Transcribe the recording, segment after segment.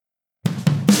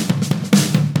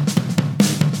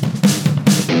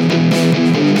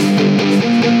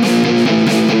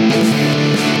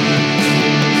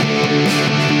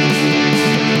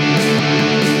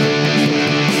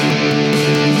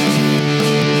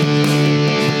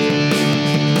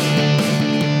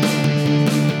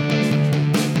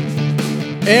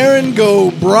Aaron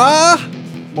go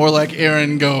brah, more like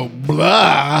Aaron go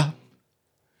blah.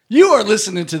 You are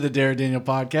listening to the Dare Daniel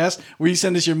podcast, where you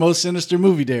send us your most sinister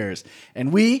movie dares,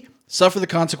 and we suffer the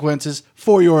consequences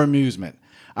for your amusement.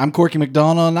 I'm Corky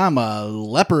McDonald, and I'm a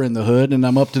leper in the hood, and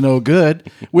I'm up to no good.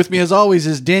 With me, as always,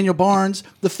 is Daniel Barnes,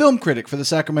 the film critic for the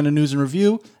Sacramento News and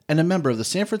Review, and a member of the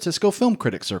San Francisco Film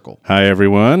Critic Circle. Hi,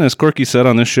 everyone. As Corky said,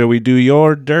 on this show, we do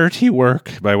your dirty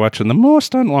work by watching the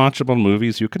most unwatchable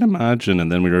movies you can imagine,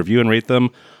 and then we review and rate them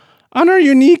on our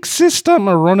unique system,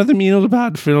 a run-of-the-mill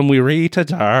bad film. We rate a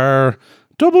dar,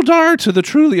 double dar to the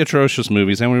truly atrocious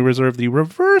movies, and we reserve the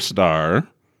reverse dar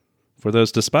for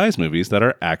those despised movies that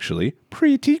are actually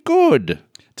pretty good.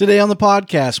 Today on the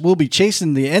podcast, we'll be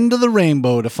chasing the end of the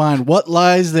rainbow to find what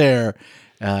lies there.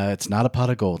 It's not a pot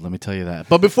of gold, let me tell you that.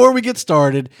 But before we get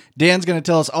started, Dan's going to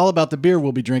tell us all about the beer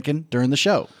we'll be drinking during the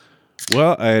show.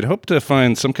 Well, I'd hope to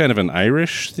find some kind of an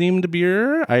Irish-themed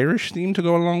beer, Irish theme to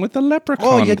go along with the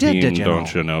leprechaun theme, did you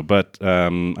don't you know? But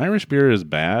Irish beer is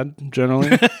bad,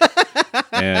 generally,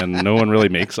 and no one really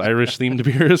makes Irish-themed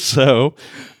beers, so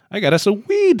I got us a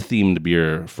weed-themed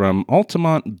beer from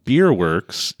Altamont Beer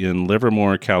Works in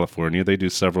Livermore, California. They do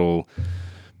several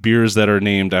beers that are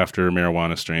named after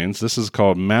marijuana strains. This is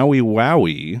called Maui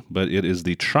Wowie, but it is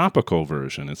the tropical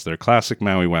version. It's their classic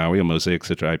Maui Wowie, a Mosaic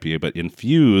Citra IPA, but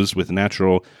infused with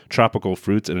natural tropical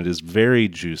fruits, and it is very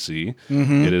juicy.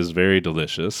 Mm-hmm. It is very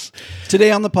delicious.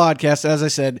 Today on the podcast, as I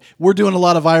said, we're doing a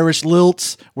lot of Irish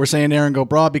lilts. We're saying Aaron go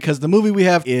broad because the movie we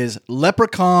have is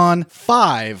Leprechaun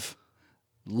 5,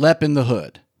 Lep in the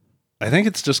Hood. I think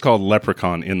it's just called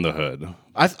Leprechaun in the Hood.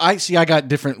 I see. I got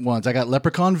different ones. I got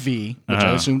Leprechaun V, which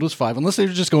I assumed was 5, unless they're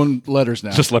just going letters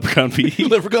now. Just Leprechaun V?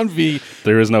 Leprechaun V.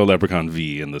 There is no Leprechaun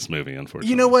V in this movie, unfortunately.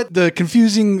 You know what? The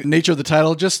confusing nature of the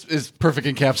title just is perfect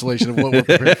encapsulation of what we're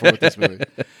prepared for with this movie.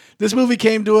 This movie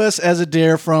came to us as a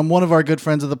dare from one of our good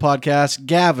friends of the podcast,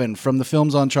 Gavin, from the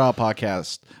Films on Trial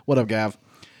podcast. What up, Gav?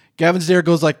 Gavin's dare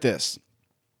goes like this.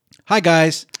 Hi,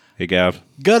 guys. Hey, Gav.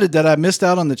 Gutted that I missed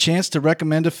out on the chance to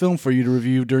recommend a film for you to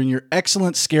review during your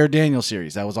excellent Scare Daniel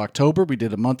series. That was October. We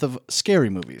did a month of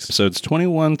scary movies. Episodes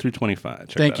 21 through 25.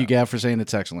 Thank you, Gav, for saying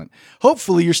it's excellent.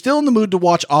 Hopefully, you're still in the mood to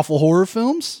watch awful horror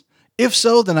films. If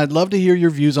so, then I'd love to hear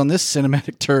your views on this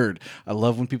cinematic turd. I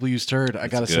love when people use turd. I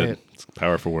gotta say it. It's a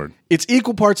powerful word. It's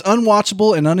equal parts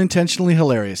unwatchable and unintentionally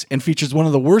hilarious, and features one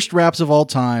of the worst raps of all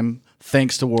time,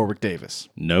 thanks to Warwick Davis.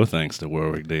 No thanks to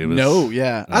Warwick Davis. No,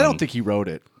 yeah. I don't think he wrote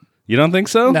it. You don't think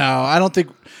so? No, I don't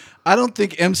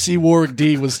think MC Warwick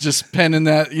D was just penning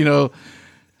that,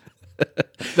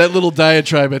 that little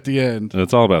diatribe at the end.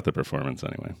 It's all about the performance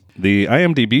anyway. The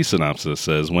IMDb synopsis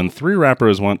says, when 3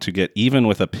 rappers want to get even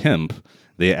with a pimp,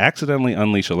 they accidentally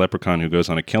unleash a leprechaun who goes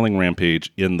on a killing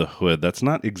rampage in the hood. That's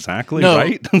not exactly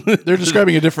right. They're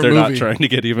describing a different movie. They're not trying to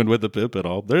get even with the pimp at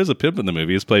all. There's a pimp in the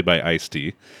movie. It's played by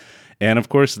Ice-T. And of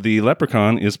course, the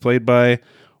leprechaun is played by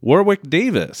Warwick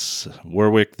Davis.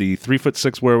 Warwick, the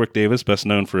 3'6" Warwick Davis, best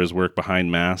known for his work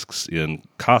behind masks in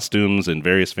costumes in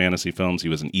various fantasy films. He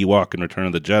was an Ewok in Return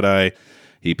of the Jedi.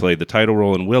 He played the title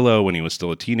role in Willow when he was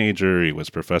still a teenager. He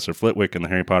was Professor Flitwick in the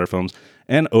Harry Potter films.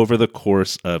 And over the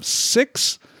course of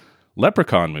 6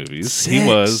 Leprechaun movies, he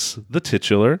was the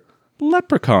titular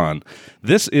Leprechaun.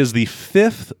 This is the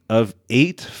 5th of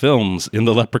 8 films in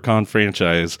the Leprechaun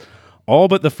franchise. All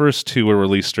but the first 2 were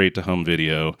released straight to home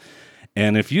video.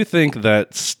 And if you think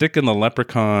that sticking the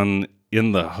leprechaun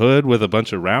in the hood with a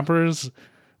bunch of rappers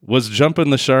was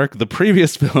jumping the shark, the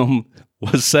previous film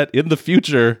was set in the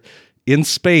future in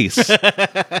space.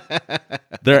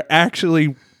 They're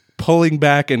actually pulling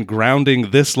back and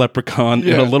grounding this leprechaun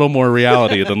in a little more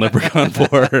reality than Leprechaun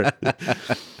 4.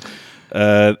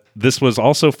 This was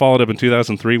also followed up in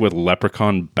 2003 with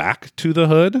Leprechaun Back to the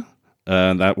Hood.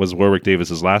 That was Warwick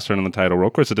Davis's last turn in the title role.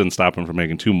 Of course, it didn't stop him from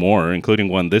making 2 more, including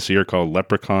one this year called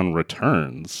Leprechaun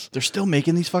Returns. They're still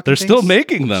making these fucking They're things? still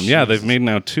making them. Yeah, they've made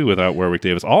now 2 without Warwick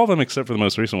Davis. All of them, except for the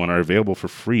most recent one, are available for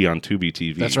free on Tubi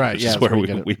TV. That's right. Which is where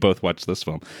we both watched this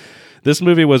film. This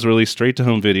movie was released straight to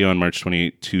home video on March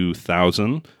 28,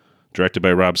 2000. Directed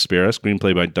by Rob Spera,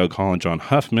 screenplay by Doug Hall and John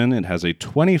Huffman. It has a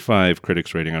 25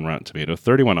 critics rating on Rotten Tomato,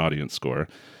 31 audience score.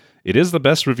 It is the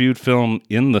best reviewed film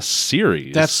in the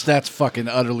series. That's fucking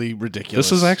utterly ridiculous.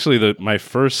 This is actually my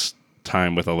first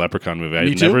time with a Leprechaun movie.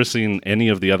 I'd never seen any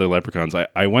of the other Leprechauns.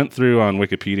 I went through on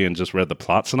Wikipedia and just read the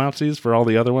plot synopses for all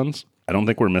the other ones. I don't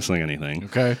think we're missing anything.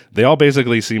 Okay. They all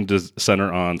basically seem to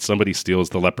center on somebody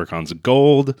steals the Leprechaun's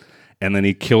gold, and then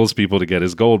he kills people to get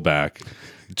his gold back.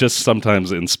 just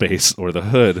sometimes in space or the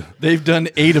hood. They've done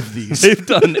 8 of these. They've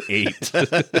done 8.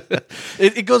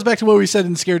 It goes back to what we said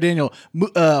in Scare Daniel.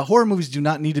 Horror movies do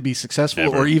not need to be successful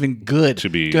Ever. or even good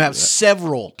To have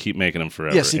several. Keep making them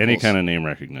forever. Yeah, sequels. Any kind of name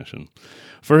recognition.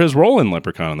 For his role in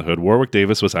Leprechaun in the Hood, Warwick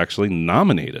Davis was actually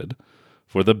nominated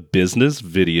for the Business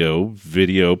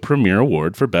Video Premiere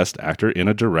Award for Best Actor in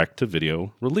a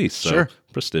Direct-to-Video release. So, Sure.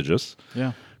 prestigious.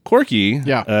 Yeah. Corky,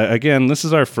 Yeah. Again, this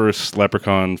is our first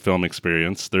Leprechaun film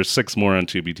experience. There's 6 more on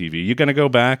Tubi TV. You going to go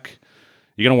back?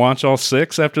 You going to watch all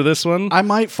 6 after this one? I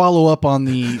might follow up on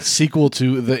the sequel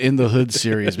to the In the Hood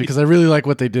series because I really like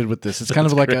what they did with this. It's kind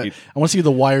of like great. I want to see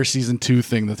the Wire season 2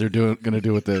 thing that they're going to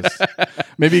do with this.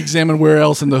 Maybe examine where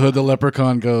else in the hood the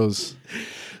leprechaun goes.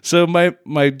 So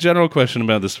my general question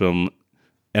about this film,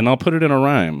 and I'll put it in a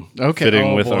rhyme, Okay. fitting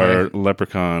Oh, with boy. our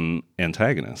leprechaun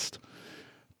antagonist.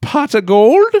 Pot of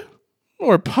gold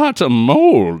or pot of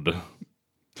mold?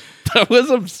 That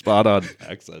was a spot-on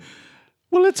accent.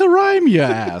 Well, it's a rhyme, you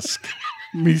ask.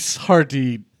 Miss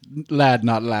Hearty lad,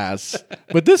 not lass.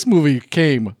 But this movie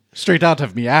came straight out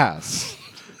of me ass.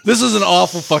 This is an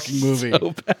awful fucking movie.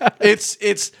 So bad.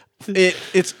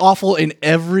 It's awful in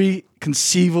every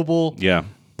conceivable Yeah.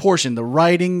 portion. The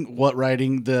writing, what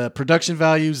writing, the production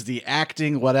values, the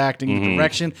acting, what acting, the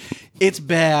direction. It's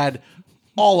bad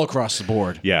all across the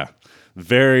board. Yeah.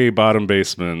 Very bottom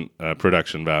basement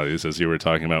production values, as you were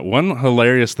talking about. One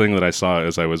hilarious thing that I saw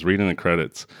as I was reading the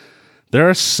credits, there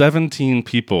are 17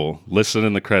 people listed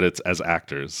in the credits as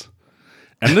actors.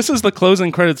 And this is the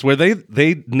closing credits where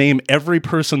they name every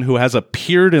person who has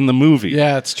appeared in the movie.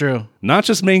 Yeah, it's true. Not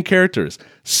just main characters.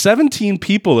 17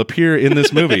 people appear in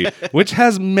this movie, which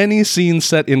has many scenes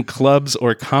set in clubs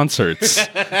or concerts.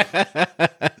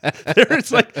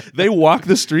 There's like, they walk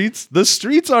the streets. The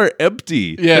streets are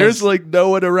empty. Yes. There's like no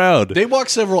one around. They walk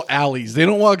several alleys. They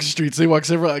don't walk streets. They walk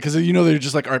several, because they're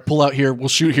just like, all right, pull out here. We'll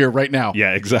shoot here right now.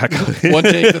 Yeah, exactly. One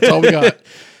take. That's all we got.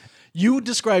 You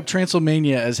described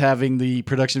Transylvania as having the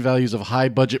production values of high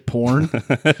budget porn.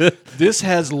 This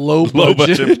has low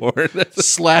budget porn.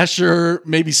 slasher,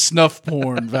 maybe snuff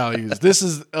porn values. This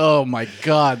is, oh my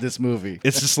God, this movie.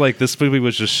 It's just like this movie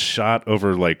was just shot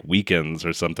over like weekends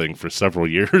or something for several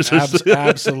years.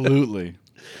 Absolutely.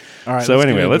 All right. So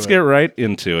anyway, let's get get right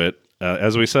into it.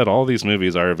 As we said, all these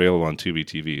movies are available on Tubi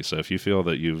TV. So if you feel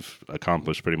that you've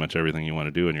accomplished pretty much everything you want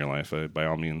to do in your life, by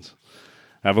all means,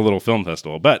 have a little film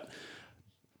festival. But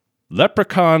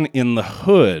Leprechaun in the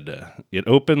Hood. It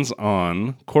opens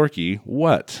on, Corky,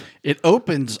 what? It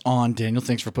opens on, Daniel,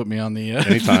 thanks for putting me on the,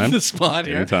 Anytime. the spot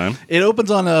here. Anytime. It opens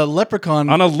on a leprechaun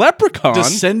On a leprechaun?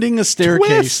 descending a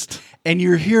staircase, Twist. and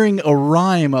you're hearing a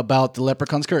rhyme about the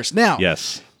leprechaun's curse. Now,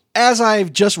 Yes. as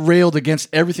I've just railed against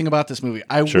everything about this movie,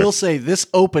 I Sure. will say this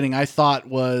opening I thought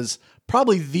was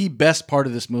probably the best part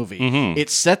of this movie. Mm-hmm. It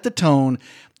set the tone.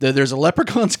 There's a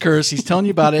leprechaun's curse. He's telling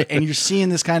you about it, and you're seeing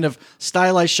this kind of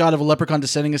stylized shot of a leprechaun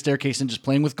descending a staircase and just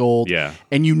playing with gold. Yeah.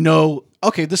 And you know,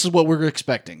 okay, this is what we're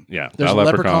expecting. Yeah. There's that a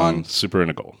leprechaun, super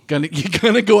into gold. You're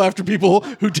gonna go after people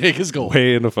who take his gold.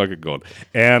 Way into fucking gold.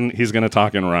 And he's going to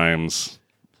talk in rhymes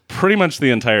pretty much the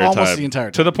entire time. Almost the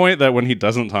entire To time. the point that when he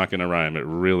doesn't talk in a rhyme, it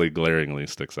really glaringly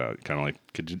sticks out. Kind of like,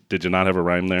 did you not have a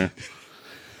rhyme there?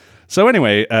 So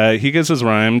anyway, he gives his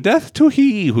rhyme, death to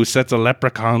he who sets a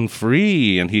leprechaun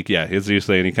free. And as you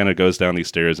say, and he kind of goes down these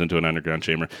stairs into an underground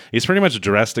chamber. He's pretty much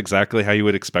dressed exactly how you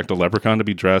would expect a leprechaun to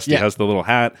be dressed. Yeah. He has the little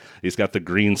hat. He's got the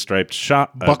green striped green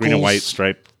and Buckles. white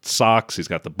striped socks. He's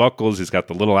got the buckles. He's got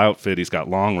the little outfit. He's got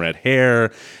long red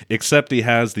hair, except he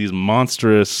has these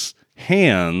monstrous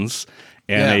hands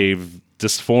and Yeah. a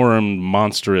disformed,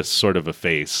 monstrous sort of a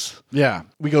face. Yeah.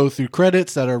 We go through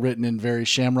credits that are written in very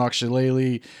Shamrock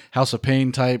Shillelagh, House of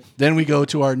Pain type. Then we go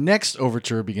to our next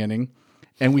overture beginning,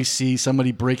 and we see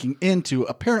somebody breaking into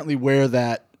apparently where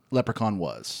that leprechaun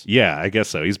was. Yeah, I guess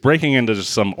so. He's breaking into just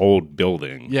some old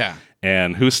building. Yeah.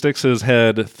 And who sticks his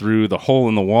head through the hole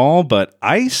in the wall but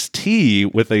Ice-T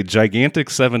with a gigantic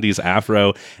 70s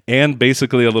afro and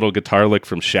basically a little guitar lick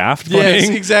from Shaft Yes,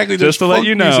 playing. exactly. Just to There's let funk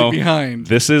you music know, behind.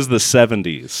 this is the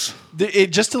 70s.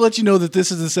 Just to let you know that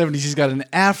this is the 70s. He's got an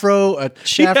afro, a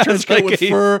Shaft Yeah, trench it's coat like with a-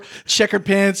 fur, checkered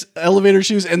pants, elevator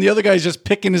shoes, and the other guy's just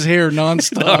picking his hair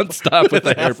nonstop. Non-stop with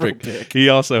a an afro hairpick. pick. He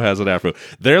also has an afro.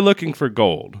 They're looking for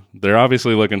gold. They're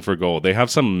obviously looking for gold. They have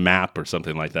some map or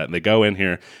something like that, and they go in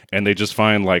here and they just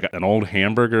find like an old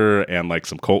hamburger and like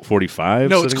some Colt 45.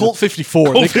 No, it's Colt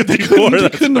 54. Colt 54, They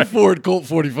that's couldn't afford Colt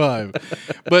 45.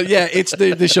 But yeah,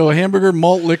 they show a hamburger,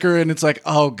 malt liquor, and it's like,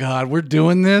 oh God, we're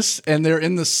doing this. And they're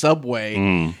in the subway,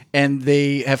 and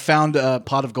they have found a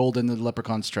pot of gold in the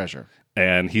leprechaun's treasure.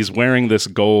 And he's wearing this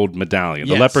gold medallion.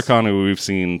 The Yes. leprechaun who we've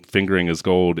seen fingering his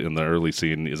gold in the early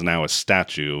scene is now a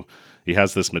statue. He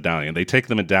has this medallion. They take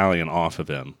the medallion off of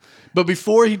him. But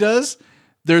before he does,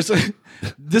 this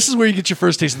is where you get your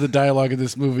first taste of the dialogue of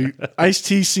this movie.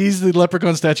 Ice-T sees the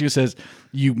leprechaun statue and says,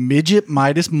 "You midget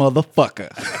Midas motherfucker."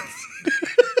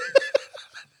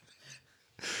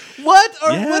 What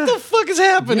the fuck is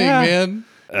happening, Yeah. man?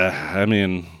 I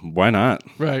mean, why not?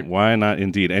 Right. Why not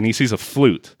indeed? And he sees a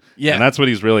flute. Yeah. And that's what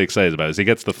he's really excited about is he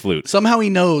gets the flute. Somehow he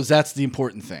knows that's the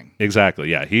important thing. Exactly.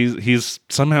 Yeah. He's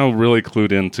somehow really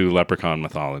clued into leprechaun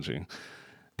mythology.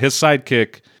 His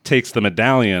sidekick takes the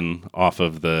medallion off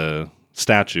of the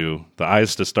statue. The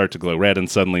eyes just start to glow red, and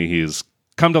suddenly he's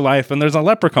come to life, and there's a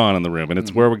leprechaun in the room, and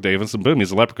it's Warwick Davis, and boom, he's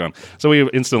a leprechaun. So we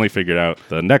instantly figured out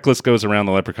the necklace goes around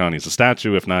the leprechaun. He's a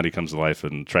statue. If not, he comes to life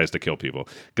and tries to kill people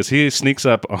because he sneaks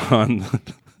up on.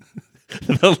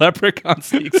 The leprechaun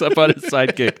sneaks up on his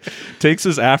sidekick, takes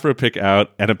his afro pick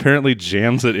out, and apparently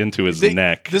jams it into his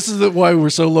neck. This is why we're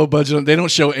so low budget. They don't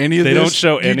show any of They this. don't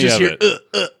show You any just of hear, it.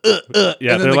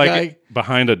 Yeah, and then they're the like guy-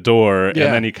 behind a door, Yeah.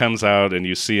 and then he comes out, and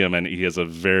you see him, and he has a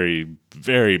very,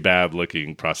 very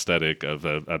bad-looking prosthetic of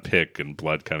a pick and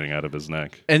blood coming out of his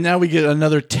neck. And now we get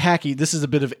another tacky. This is a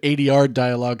bit of ADR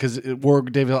dialogue because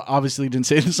Warwick Davis obviously didn't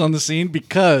say this on the scene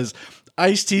because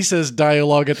Ice-T says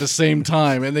dialogue at the same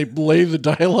time and they lay the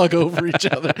dialogue over each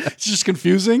other. It's just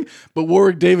confusing. But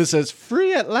Warwick Davis says,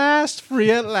 "Free at last, free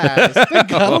at last." Thank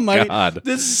God Almighty. God.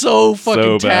 This is so fucking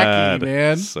So tacky, bad.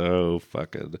 man. So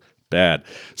fucking bad.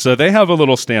 So they have a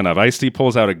little standoff. Ice-T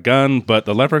pulls out a gun, but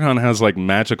the leprechaun has like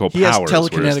magical He has powers.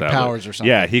 telekinetic we're established. powers or something.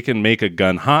 Yeah, he can make a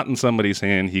gun hot in somebody's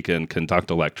hand. He can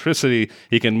conduct electricity.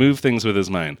 He can move things with his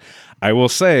mind. I will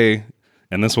say,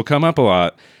 and this will come up a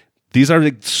lot, these are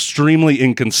extremely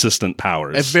inconsistent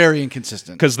powers. It's very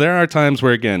inconsistent. Because there are times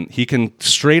where, again, he can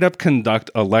straight up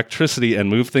conduct electricity and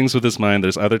move things with his mind.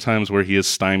 There's other times where he is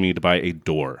stymied by a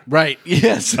door. Right.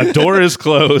 Yes. A door is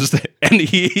closed, and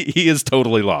he is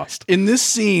totally lost. In this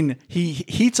scene, he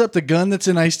heats up the gun that's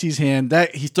in Ice-T's hand.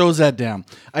 That he throws that down.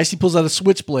 Ice-T pulls out a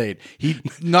switchblade. He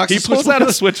knocks. He the pulls switchblade out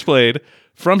a switchblade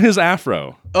from his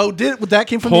afro. Oh, that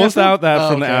came from Pulls the afro? out that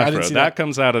from the okay, I afro. didn't see That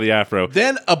comes out of the afro.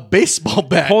 Then a baseball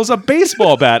bat. Pulls a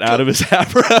baseball bat out of his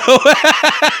afro.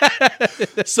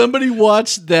 Somebody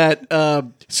watched that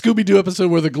Scooby-Doo episode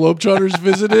where the Globetrotters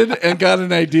visited and got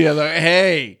an idea. Like,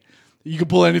 hey, you can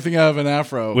pull anything out of an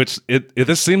afro. Which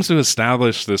this seems to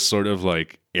establish this sort of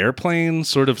like airplane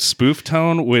sort of spoof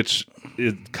tone, which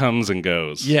it comes and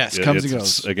goes. Yes, comes and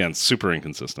It's, goes. again, super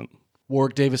inconsistent.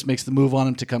 Warwick Davis makes the move on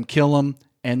him to come kill him.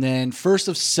 And then first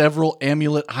of several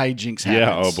amulet hijinks happens.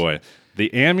 Yeah, oh boy.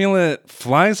 The amulet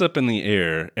flies up in the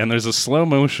air, and there's a slow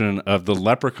motion of the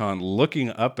leprechaun looking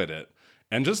up at it.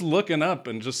 And just looking up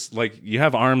and just like you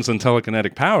have arms and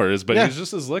telekinetic powers, but Yeah. he's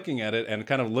just looking at it and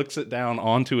kind of looks it down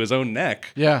onto his own neck.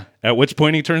 Yeah. At which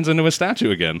point he turns into a statue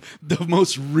again. The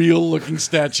most real-looking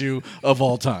statue of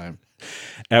all time.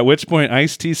 At which point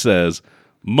Ice-T says,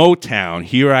 "Motown,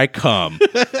 here I come."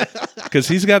 Because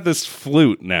he's got this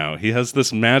flute now. He has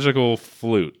this magical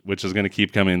flute, which is going to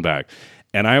keep coming back.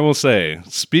 And I will say,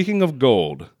 speaking of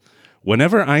gold,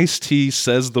 whenever Ice-T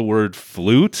says the word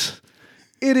flute,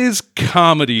 it is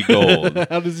comedy gold.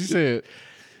 How does he say it?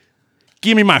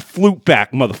 Give me my flute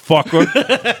back, motherfucker.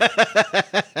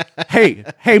 hey,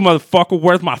 motherfucker,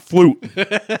 where's my flute?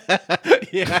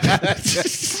 Yeah.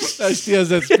 Ice-T has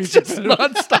that speech.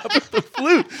 Nonstop with the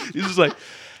flute. He's just like,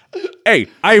 hey,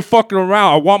 I ain't fucking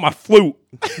around. I want my flute.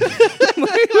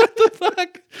 Like, what the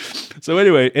fuck? So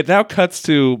anyway, it now cuts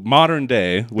to modern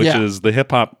day, which Yeah. is the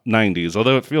hip hop 90s,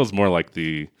 although it feels more like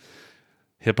the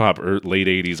hip hop late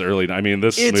 80s, early. I mean,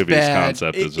 this It's movie's bad.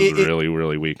 concept is just really,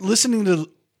 really weak. Listening to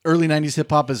early 90s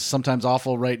hip-hop is sometimes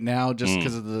awful right now just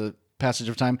because of the passage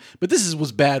of time. But this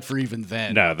was bad for even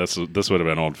then. No, this would have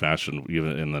been old fashioned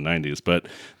even in the 90s. But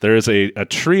there is a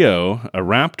trio, a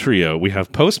rap trio. We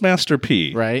have Postmaster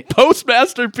P. Right.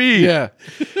 Postmaster P. Yeah.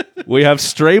 We have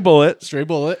Stray Bullet. Stray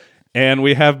Bullet. And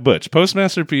we have Butch.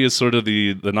 Postmaster P is sort of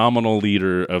the nominal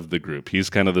leader of the group. He's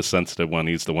kind of the sensitive one.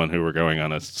 He's the one who we're going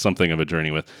on something of a journey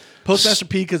with. Postmaster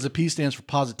P, because the P stands for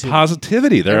positivity.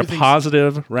 Positivity. They're a Everything's-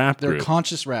 positive rap They're group.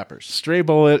 conscious rappers. Stray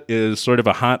Bullet is sort of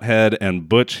a hothead, and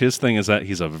Butch, his thing is that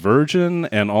he's a virgin,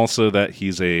 and also that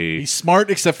he's smart,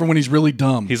 except for when he's really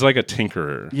dumb. he's like a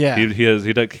tinkerer. Yeah.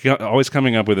 He always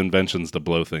coming up with inventions to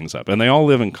blow things up, and they all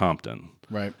live in Compton.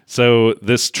 Right. So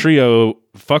this trio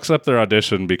fucks up their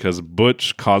audition because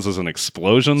Butch causes an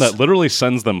explosion that literally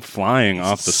sends them flying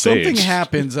off the stage. Something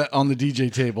happens on the DJ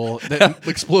table that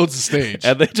explodes the stage.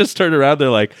 And they just turn around, they're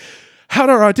like, how'd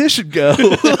our audition go?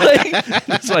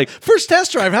 It's like, First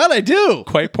test drive, how'd I do?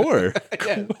 quite poor.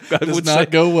 Does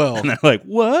not go well. And they're like,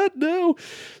 what? No.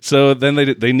 So then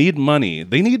they need money.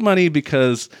 They need money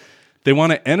because they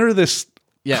want to enter this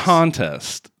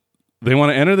contest. They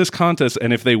want to enter this contest,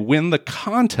 and if they win the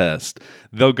contest,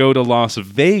 they'll go to Las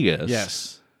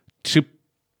Vegas to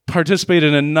participate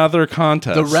in another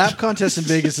contest. The rap contest in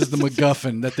Vegas is the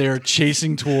MacGuffin that they are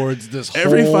chasing towards this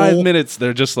Every 5 minutes,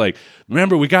 they're just like,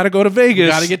 remember, we got to go to Vegas.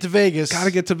 Got to get to Vegas. Got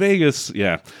to get to Vegas.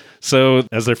 Yeah. So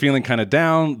as they're feeling kind of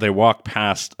down, they walk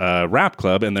past a rap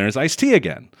club, and there's Ice-T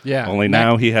again. Yeah. Only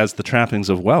now he has the trappings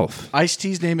of wealth.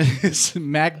 Ice-T's name is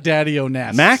Mac Daddy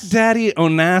Onassis. Mac Daddy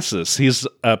Onassis. He's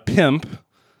a pimp.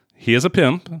 He is a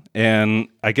pimp, and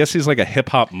I guess he's like a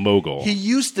hip-hop mogul. He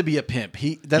used to be a pimp.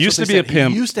 He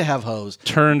used to have hoes.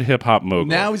 Turned hip-hop mogul.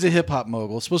 Now he's a hip-hop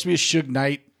mogul. Supposed to be a Suge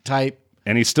Knight type.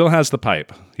 And he still has the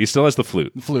pipe. He still has the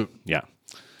flute. Yeah.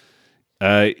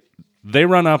 They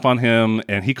run up on him,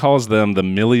 and he calls them the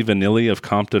Milli Vanilli of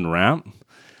Compton rap.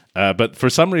 But for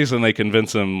some reason, they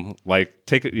convince him, like,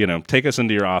 take us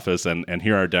into your office and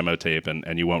hear our demo tape,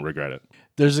 and you won't regret it.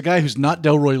 There's a guy who's not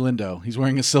Delroy Lindo. He's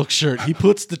wearing a silk shirt. He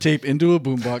puts the tape into a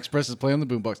boombox, presses play on the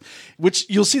boombox, which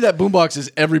you'll see that boombox is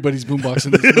everybody's boombox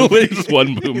in this movie. It's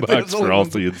one boombox for all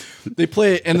scenes. They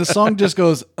play it, and the song just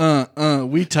goes,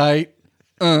 we tight,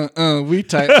 we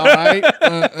tight, all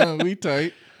right, we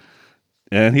tight.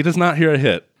 And he does not hear a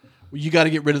hit. You got to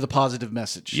get rid of the positive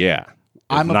message. Yeah.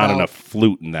 There's not enough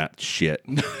flute in that shit.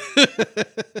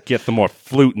 Get some more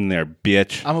flute in there,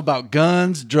 bitch. I'm about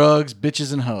guns, drugs,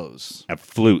 bitches, and hoes. And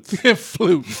flutes.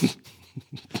 Flute.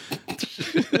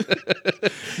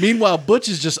 Meanwhile, Butch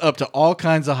is just up to all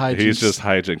kinds of hijinks. He's just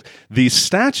hijinks. The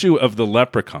statue of the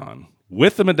leprechaun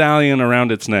with the medallion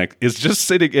around its neck is just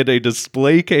sitting in a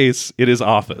display case in his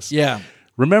office. Yeah.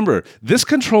 Remember, this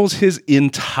controls his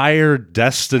entire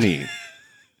destiny.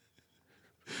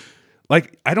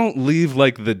 Like, I don't leave,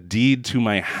 like, the deed to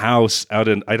my house out,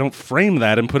 and I don't frame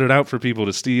that and put it out for people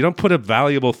to steal. You don't put a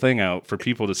valuable thing out for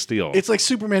people to steal. It's like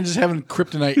Superman just having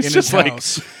kryptonite in his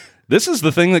house. This is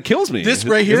the thing that kills me. This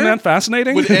right here, isn't that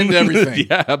fascinating? Would end everything.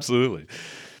 Yeah, absolutely.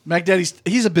 Mac Daddy's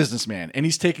he's a businessman, and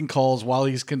he's taking calls while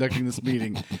he's conducting this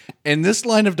meeting. And this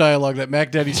line of dialogue that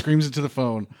Mac Daddy screams into the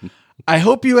phone, I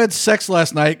hope you had sex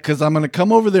last night, because I'm going to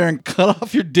come over there and cut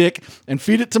off your dick and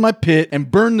feed it to my pit and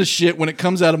burn the shit when it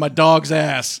comes out of my dog's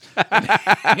ass. And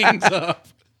hangs up.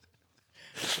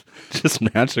 Just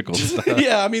magical stuff.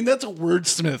 Yeah, I mean, that's a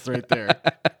wordsmith right there.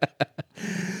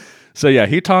 So yeah,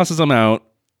 he tosses him out,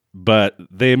 but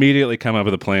they immediately come up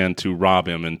with a plan to rob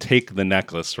him and take the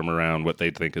necklace from around what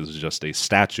they think is just a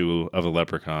statue of a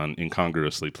leprechaun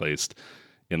incongruously placed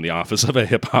in the office of a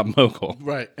hip-hop mogul.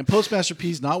 Right. And Postmaster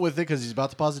P's not with it because he's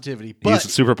about the positivity. But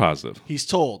he's super positive. He's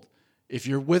told, if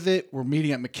you're with it, we're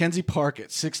meeting at Mackenzie Park at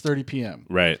 6:30 p.m.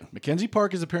 Right. Mackenzie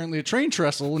Park is apparently a train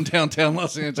trestle in downtown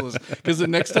Los Angeles, because the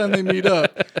next time they meet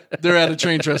up, they're at a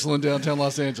train trestle in downtown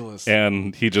Los Angeles.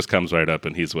 And he just comes right up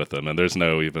and he's with them. And there's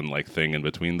no even like thing in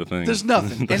between the things. There's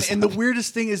nothing. And the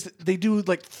weirdest thing is they do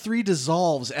like 3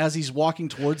 dissolves as he's walking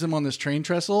towards them on this train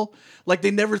trestle. Like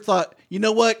they never thought, you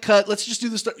know what, cut, let's just do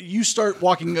this. You start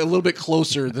walking a little bit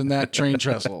closer than that train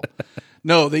trestle.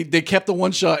 No, they kept the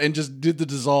one shot and just did the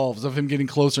dissolves of him getting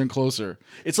closer and closer.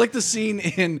 It's like the scene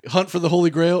in Hunt for the Holy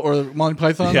Grail or Monty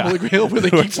Python Holy Grail where they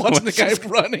keep watching the guy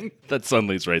running. That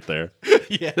Sunley's right there.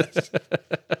 Yes.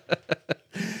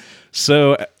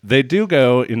 So they do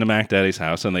go into Mac Daddy's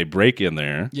house and they break in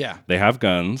there. Yeah. They have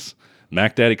guns.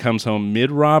 Mac Daddy comes home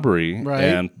mid-robbery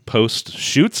and Post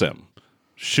shoots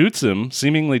him,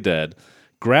 seemingly dead,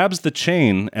 grabs the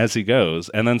chain as he goes,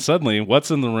 and then suddenly, what's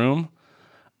in the room?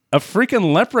 A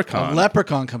freaking leprechaun. A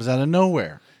leprechaun comes out of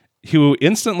nowhere. Who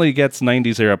instantly gets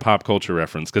 90s era pop culture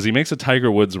reference because he makes a Tiger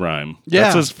Woods rhyme. Yeah.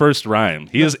 That's his first rhyme.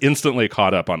 He is instantly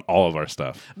caught up on all of our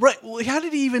stuff. Right. Well, how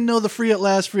did he even know the free at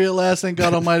last, thank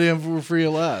God Almighty, and we're free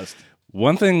at last?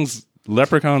 One thing's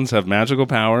leprechauns have magical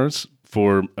powers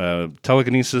for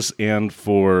telekinesis and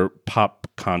for pop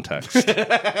context.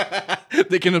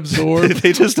 They can absorb.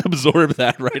 They just absorb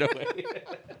that right away.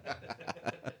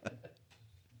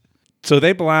 So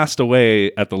they blast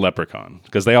away at the leprechaun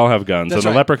because they all have guns. That's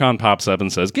and the leprechaun pops up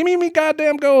and says, "Give me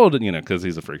goddamn gold." And, because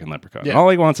he's a freaking leprechaun. Yeah. All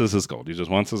he wants is his gold. He just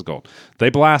wants his gold. They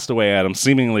blast away at him,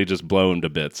 seemingly just blow him to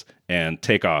bits and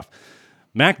take off.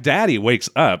 Mac Daddy wakes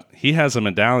up. He has a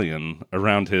medallion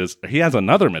around he has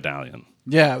another medallion.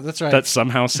 Yeah, that's right. That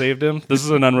somehow saved him. This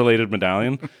is an unrelated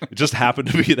medallion. It just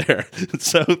happened to be there.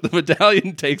 So the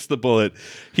medallion takes the bullet.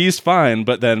 He's fine,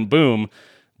 but then boom,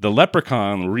 The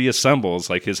leprechaun reassembles,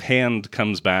 like his hand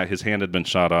comes back. His hand had been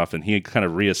shot off, and he kind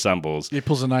of reassembles. He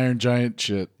pulls an Iron Giant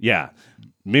shit. Yeah.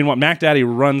 Meanwhile, Mac Daddy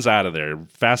runs out of there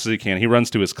fast as he can. He runs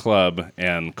to his club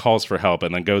and calls for help,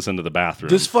 and then goes into the bathroom.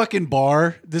 This fucking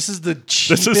bar. This is the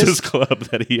cheapest. This is his club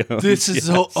that he owns. This is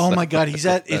oh my god. He's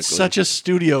at. It's such a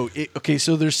studio. Okay,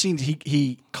 so there's scenes.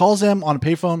 He calls them on a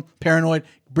payphone. Paranoid.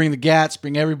 Bring the gats.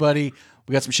 Bring everybody.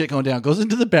 We got some shit going down. Goes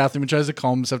into the bathroom and tries to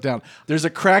calm himself down. There's a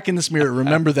crack in this mirror.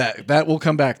 Remember that. That will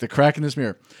come back. The crack in this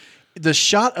mirror. The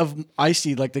shot of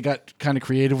Ice-T, like they got kind of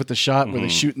creative with the shot where they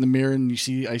shoot in the mirror and you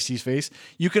see Ice-T's face.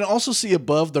 You can also see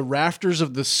above the rafters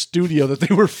of the studio that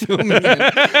they were filming in,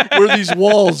 where these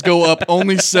walls go up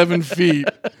only 7 feet.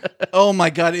 Oh my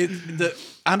god!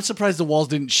 I'm surprised the walls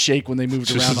didn't shake when they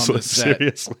moved around on this set.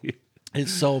 Seriously.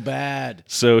 It's so bad.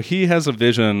 So he has a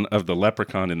vision of the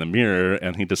leprechaun in the mirror,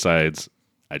 and he decides,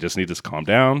 I just need to calm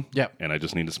down, Yep. and I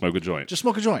just need to smoke a joint. Just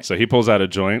smoke a joint. So he pulls out a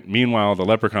joint. Meanwhile, the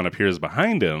leprechaun appears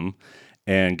behind him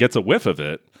and gets a whiff of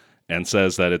it and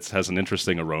says that it has an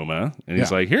interesting aroma. And he's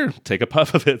Yeah. like, here, take a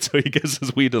puff of it. So he gives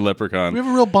his weed to Leprechaun, We have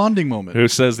a real bonding moment. who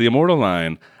says the immortal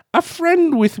line, a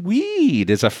friend with weed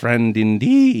is a friend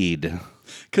indeed.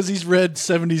 Because he's read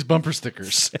 70s bumper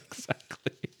stickers.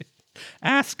 Exactly.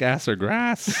 Ass, gas, or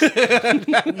grass.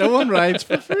 No one rides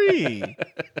for free.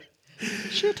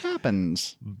 Shit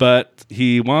happens. But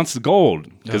he wants gold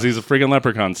because he's a friggin'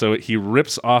 leprechaun. So he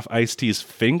rips off Ice-T's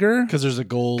finger. Because there's a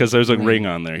gold. Because there's a ring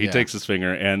on there. He Yeah. takes his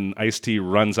finger, and Ice-T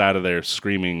runs out of there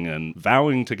screaming and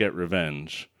vowing to get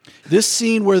revenge. This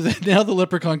scene where now the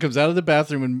leprechaun comes out of the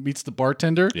bathroom and meets the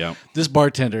bartender. Yeah. This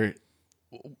bartender,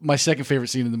 my second favorite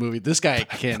scene in the movie. This guy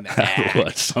can act.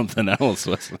 What? Something else.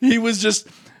 He was just,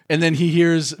 and then he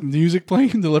hears music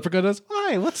playing. And the leprechaun does,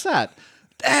 "Hi, what's that?"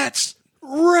 That's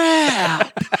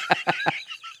rap.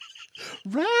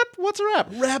 Rap? What's a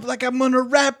rap? Rap like I'm gonna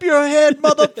rap your head,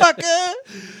 motherfucker.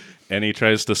 And he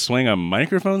tries to swing a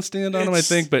microphone stand on him, I It's-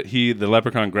 think, but the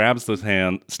leprechaun grabs the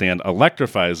stand,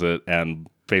 electrifies it, and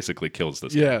basically kills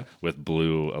this Yeah. guy with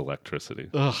blue electricity.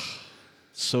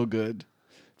 So good.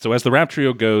 So as the rap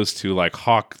trio goes to like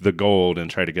hawk the gold and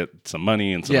try to get some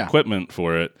money and some Yeah. equipment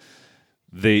for it,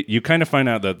 you kind of find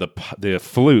out that the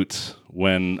flute,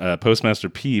 when Postmaster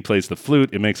P plays the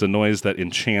flute, it makes a noise that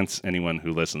enchants anyone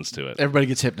who listens to it. Everybody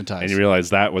gets hypnotized. And you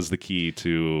realize that was the key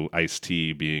to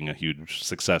Ice-T being a huge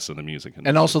success in the music industry.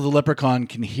 And also the leprechaun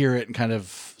can hear it and kind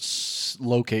of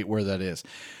locate where that is.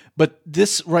 But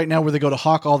this right now where they go to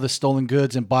hawk all the stolen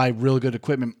goods and buy real good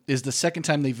equipment is the second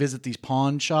time they visit these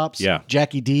pawn shops. Yeah.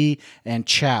 Jackie D and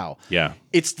Chow. Yeah.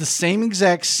 It's the same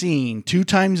exact scene 2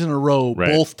 times in a row, Right.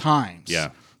 both times. Yeah.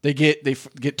 They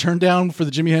get turned down for the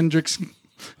Jimi Hendrix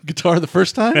guitar the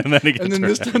first time. And then they get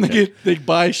this turned time they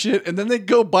buy shit and then they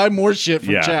go buy more shit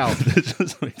from Chow. It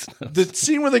just makes no The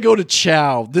scene where they go to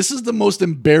Chow, this is the most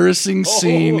embarrassing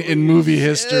scene in movie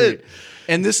history.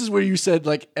 And this is where you said,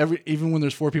 like, even when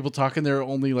there's 4 people talking, they're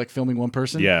only like filming one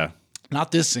person. Yeah.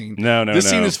 Not this scene. No. This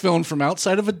scene is filmed from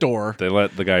outside of a door. They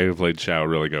let the guy who played Chow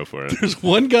really go for it. There's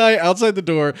one guy outside the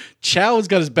door. Chow has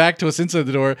got his back to us inside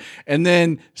the door. And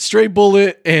then Stray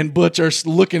Bullet and Butch are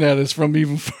looking at us from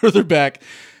even further back.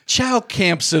 Chow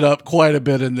camps it up quite a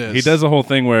bit in this. He does a whole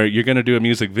thing where you're going to do a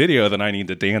music video, then I need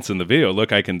to dance in the video.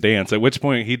 Look, I can dance. At which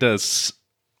point he does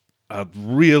a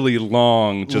really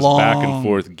long, back and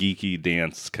forth geeky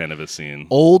dance kind of a scene.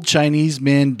 Old Chinese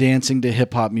men dancing to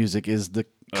hip hop music is the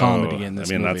comedy in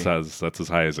this movie. that's as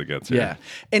high as it gets here. Yeah.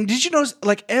 And did you notice,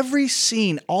 like, every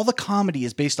scene, all the comedy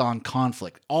is based on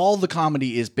conflict. All the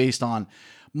comedy is based on,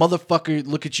 motherfucker,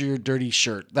 look at your dirty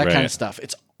shirt. That kind Right. of stuff.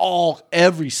 It's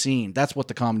every scene. That's what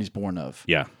the comedy's born of.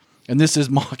 Yeah. And this is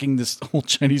mocking this old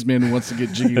Chinese man who wants to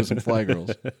get jiggy with some fly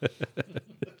girls.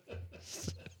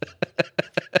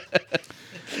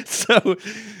 So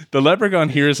the leprechaun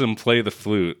hears him play the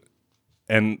flute,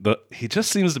 and he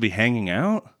just seems to be hanging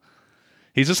out.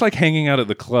 He's just like hanging out at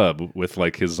the club with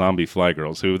like his zombie fly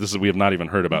girls. We have not even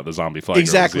heard about the zombie fly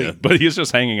Exactly. girls yet. But he's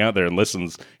just hanging out there and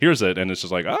hears it, and it's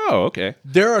just like, oh, okay.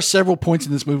 There are several points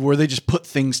in this movie where they just put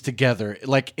things together,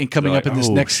 like in coming They're up in like, this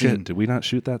oh, next shit, scene. Did we not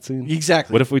shoot that scene?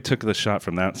 Exactly. What if we took the shot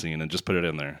from that scene and just put it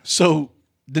in there? So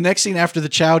the next scene after the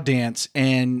Chow dance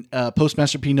and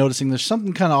Postmaster P noticing there's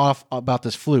something kind of off about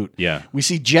this flute. Yeah. We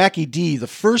see Jackie D, the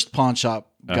first pawn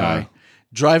shop guy,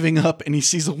 driving up and he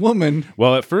sees a woman.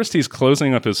 Well, at first he's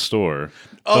closing up his store.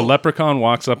 The leprechaun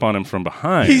walks up on him from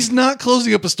behind. He's not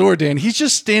closing up a store, Dan. He's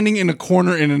just standing in a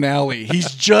corner in an alley.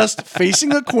 He's just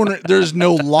facing a corner. There's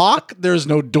no lock. There's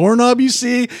no doorknob, you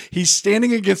see. He's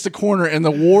standing against the corner and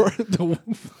the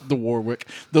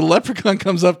leprechaun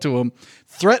comes up to him,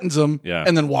 threatens him, Yeah.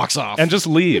 and then walks off. and just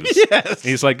leaves. Yes.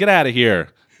 He's like, get out of here.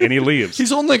 and he leaves.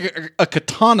 He's holding like a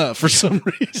katana for some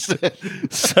reason.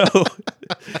 So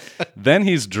then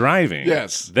he's driving.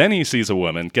 Yes. Then he sees a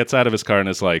woman, gets out of his car, and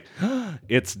is like,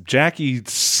 it's Jackie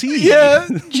C. Yeah,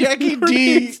 Jackie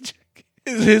D.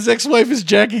 His ex-wife is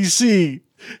Jackie C.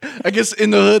 I guess in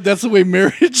the hood, that's the way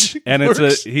marriage And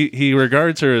works. he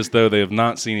regards her as though they have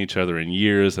not seen each other in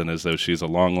years, and as though she's a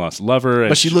long lost lover. And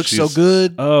But she looks so she's,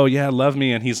 good. Oh yeah, love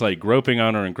me. And he's like groping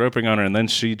on her, and then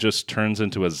she just turns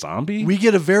into a zombie. We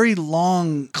get a very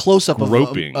long close-up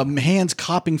Groping. of hands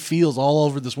copping feels all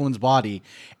over this woman's body,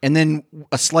 and then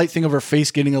a slight thing of her face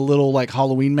getting a little like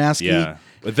Halloween masky. Yeah.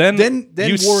 But then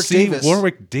you Warwick see Davis.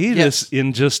 Warwick Davis Yes.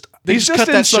 in just They he's just just cut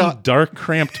in that some shot. dark,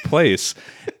 cramped place,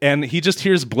 and he just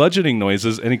hears bludgeoning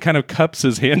noises, and he kind of cups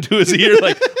his hand to his ear,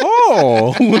 like,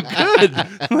 "Oh, good."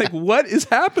 I'm like, what is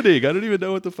happening? I don't even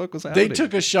know what the fuck was happening. They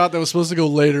took a shot that was supposed to go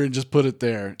later and just put it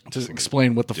there to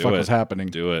explain what the fuck it. was happening.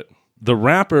 Do it. The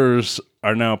rappers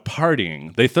are now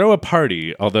partying. They throw a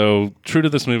party, although true to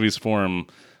this movie's form,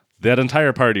 that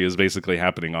entire party is basically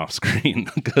happening off screen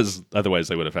because otherwise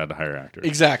they would have had to hire actors.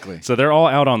 Exactly. So they're all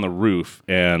out on the roof,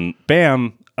 and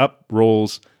bam, up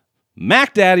rolls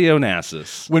Mac Daddy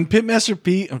Onassis. When Postmaster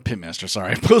P,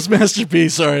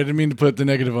 sorry, I didn't mean to put the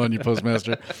negative on you,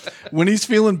 Postmaster. When he's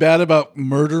feeling bad about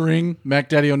murdering Mac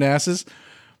Daddy Onassis,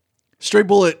 Stray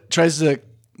Bullet tries to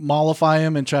mollify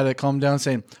him and try to calm him down,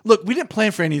 saying, "Look, we didn't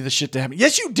plan for any of this shit to happen."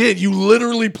 Yes, you did. You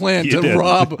literally planned You to did.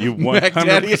 rob You Mac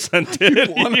Daddy. 100% did. You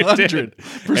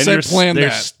 100% planned They're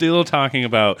that. still talking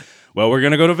about, well, we're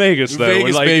going to go to Vegas, though. Vegas,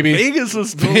 We're like, baby. Vegas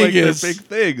is still Vegas. like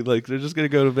their big thing. Like, they're just going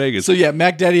to go to Vegas. So yeah,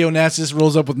 Mac Daddy Onassis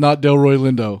rolls up with not Delroy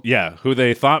Lindo. Yeah, who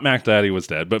they thought Mac Daddy was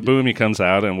dead. But boom, he comes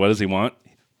out, and what does he want?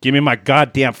 Give me my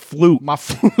goddamn flute. My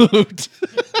flute.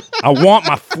 I want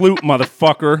my flute,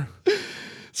 motherfucker.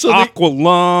 So they,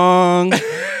 Aqualung.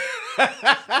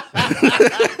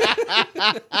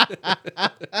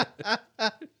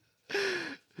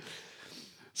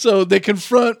 So they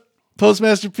confront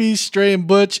Postmaster P, Stray, and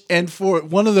Butch, and for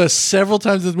one of the several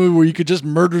times in this movie where you could just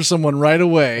murder someone right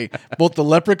away, both the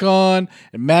Leprechaun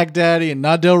and Mac Daddy and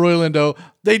not Delroy Lindo,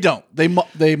 they don't.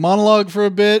 They monologue for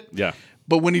a bit, Yeah.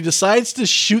 but when he decides to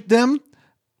shoot them,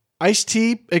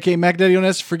 Ice-T, aka Mac Daddy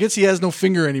Onassis, forgets he has no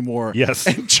finger anymore. Yes.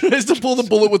 And tries to pull the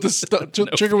bullet with the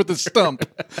trigger with the stump.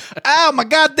 Ow, my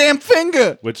goddamn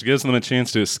finger! Which gives them a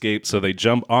chance to escape, so they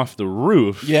jump off the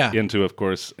roof Yeah. into, of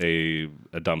course, a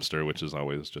dumpster, which is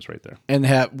always just right there. And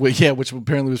which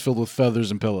apparently was filled with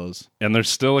feathers and pillows. And they're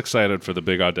still excited for the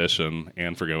big audition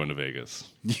and for going to Vegas.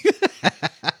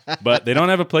 But they don't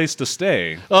have a place to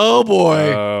stay. Oh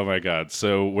boy. Oh my God.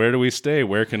 So where do we stay?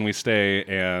 Where can we stay?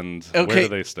 And where do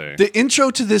they stay? The intro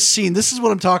to this scene, this is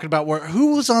what I'm talking about, where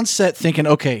who was on set thinking,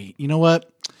 okay, you know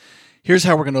what? Here's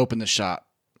how we're going to open the shot.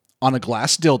 On a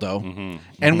glass dildo.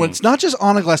 And when it's not just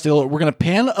on a glass dildo, we're going to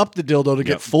pan up the dildo to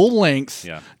get full length.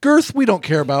 Yeah. Girth, we don't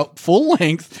care about. Full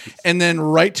length. And then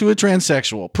right to a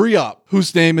transsexual. Pre-op,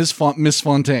 whose name is Miss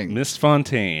Fontaine. Miss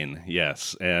Fontaine,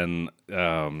 yes. And,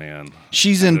 oh man.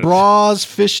 She's in bras,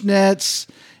 fishnets,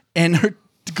 and her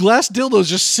glass dildo is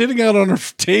just sitting out on her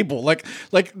table. Like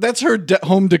that's her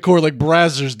home decor. Like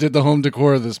Brazzers did the home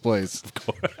decor of this place.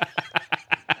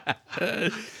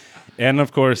 And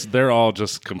of course, they're all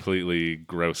just completely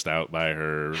grossed out by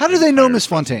her. How do they know entire Miss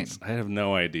Fontaine? presence. I have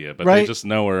no idea, but Right? they just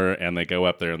know her, and they go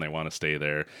up there and they want to stay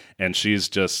there. And she's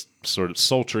just sort of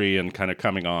sultry and kind of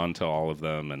coming on to all of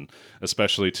them, and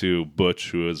especially to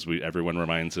Butch, who, as everyone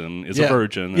reminds him, is a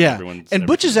virgin. Yeah. And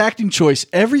Butch's acting choice,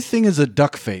 everything is a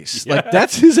duck face. Like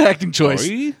that's his acting choice.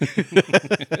 Oi.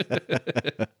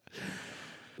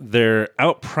 They're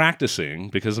out practicing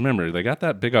because remember they got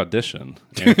that big audition.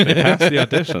 And if they pass the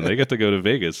audition, they get to go to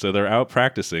Vegas. So they're out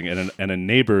practicing, and a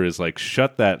neighbor is like,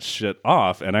 "Shut that shit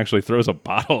off!" and actually throws a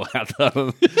bottle at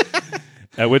them.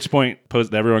 At which point,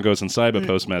 everyone goes inside, but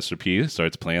Postmaster P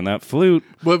starts playing that flute.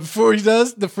 But before he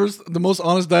does, the most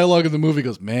honest dialogue of the movie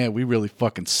goes, "Man, we really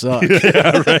fucking suck."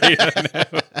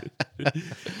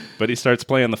 But he starts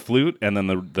playing the flute, and then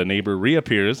the neighbor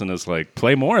reappears and is like,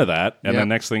 "Play more of that." And Yep. the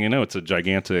next thing you know, it's a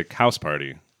gigantic house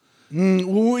party.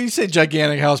 When you say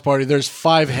gigantic house party, there's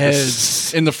 5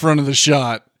 heads in the front of the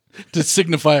shot to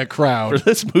signify a For crowd.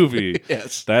 this movie,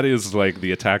 Yes. that is like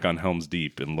the attack on Helm's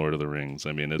Deep in Lord of the Rings.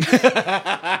 I mean,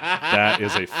 that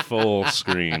is a full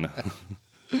screen.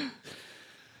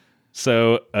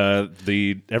 So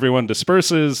everyone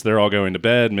disperses. They're all going to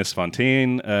bed. Miss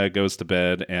Fontaine goes to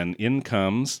bed, and in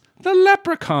comes the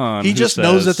leprechaun. He who just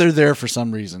knows that says, they're there for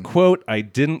some reason. quote, "I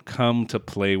didn't come to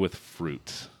play with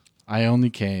fruit." I only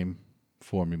came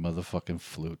for me motherfucking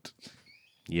flute.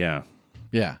 Yeah.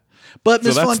 Yeah. But So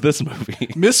Miss that's this movie.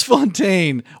 Miss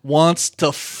Fontaine wants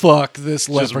to fuck this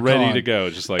Just leprechaun. ready to go.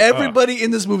 Just like, Everybody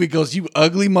in this movie goes, "You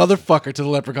ugly motherfucker," to the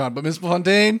leprechaun. But Miss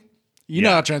Fontaine, you know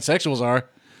Yeah. how transsexuals are.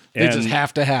 They And just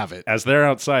have to have it. as they're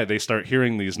outside, they start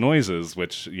hearing these noises,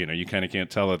 which, you kind of can't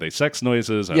tell. Are they sex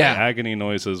noises? Are Yeah. they agony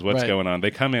noises? What's Right. going on?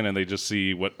 They come in and they just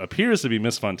see what appears to be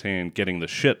Miss Fontaine getting the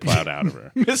shit plowed out of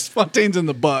her. Miss Fontaine's in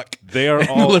the buck. They are And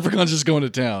the all leprechaun's just going to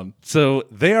town. so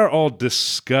they are all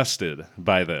disgusted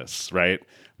by this, right?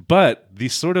 But the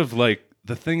sort of like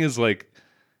the thing is like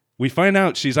we find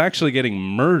out she's actually getting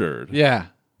murdered, Yeah.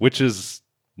 which is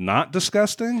not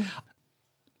disgusting.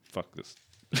 Fuck this.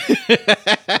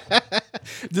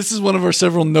 This is one of our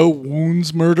several no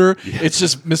wounds murder. It's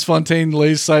just Miss Fontaine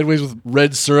lays sideways with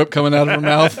red syrup coming out of her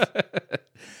mouth.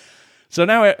 So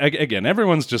now again,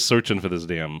 everyone's just searching for this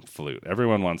damn flute.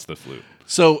 Everyone wants the flute.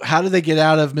 So how do they get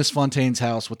out of Miss Fontaine's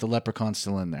house with the leprechaun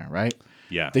still in there, right?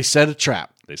 Yeah. They set a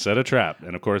trap. They set a trap,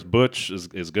 and of course, Butch is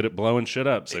good at blowing shit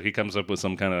up, so he comes up with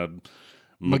some kind of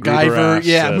MacGyver,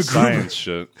 MacGruber. science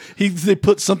shit. They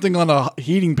put something on a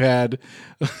heating pad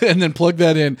and then plug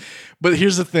that in. But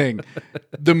here's the thing.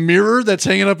 The mirror that's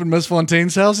hanging up in Miss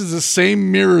Fontaine's house is the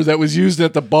same mirror that was used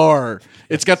at the bar.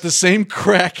 It's got the same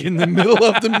crack in the middle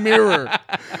of the mirror.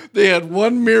 They had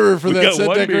one mirror for that got set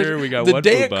one decoration. mirror, we got the one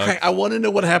day food it box. cracked, I want to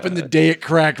know what happened the day it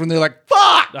cracked when they're like,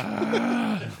 fuck!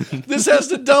 This has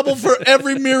to double for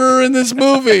every mirror in this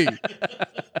movie.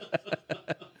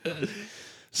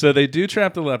 So they do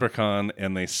trap the leprechaun,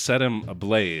 and they set him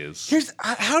ablaze. Here's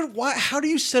how do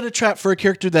you set a trap for a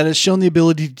character that has shown the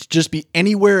ability to just be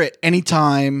anywhere at any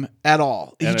time at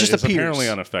all? He And just it's appears. apparently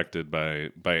unaffected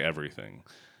by everything.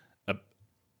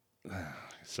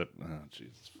 Except, oh,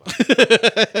 Jesus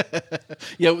fuck.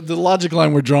 Yeah, the logic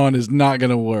line we're drawing is not going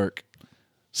to work.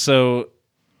 So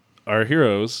our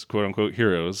heroes, quote unquote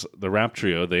heroes, the rap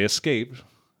trio, they escape.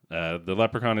 The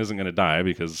leprechaun isn't going to die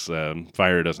because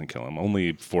fire doesn't kill him.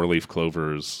 Only 4-leaf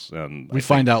clovers. And We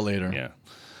find out later. Yeah.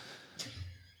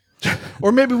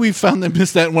 Or maybe we found they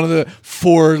missed that in one of the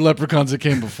 4 leprechauns that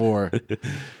came before.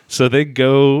 So they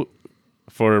go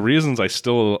for reasons I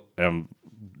still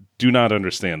do not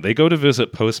understand. They go to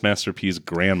visit Postmaster P's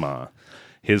grandma,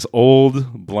 his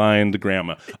old blind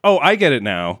grandma. Oh, I get it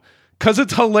now. Because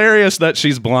it's hilarious that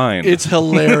she's blind. It's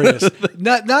hilarious.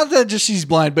 not that just she's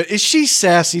blind, but is she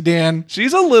sassy, Dan?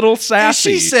 She's a little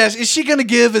sassy. Is she sassy? Is she going to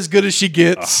give as good as she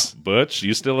gets? Butch,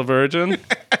 you still a virgin?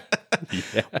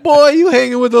 Boy, you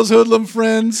hanging with those hoodlum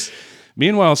friends?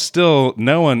 Meanwhile, still,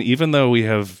 no one, even though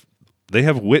they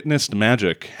have witnessed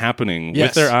magic happening Yes.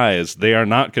 with their eyes, they are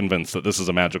not convinced that this is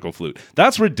a magical flute.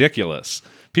 That's ridiculous.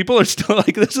 People are still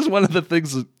like, this is one of the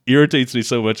things that irritates me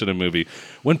so much in a movie.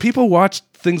 When people watch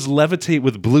things levitate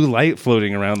with blue light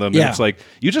floating around them, Yeah. and it's like,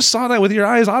 you just saw that with your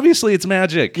eyes. Obviously, it's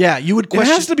magic. Yeah, you would It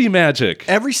question has to be magic.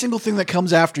 every single thing that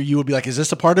comes after. You would be like, is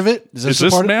this a part of it? Is a this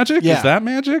part of it? magic? Yeah. Is that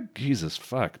magic? Jesus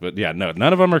fuck. But yeah, no,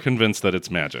 none of them are convinced that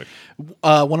it's magic.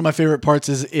 One of my favorite parts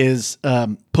is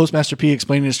Postmaster P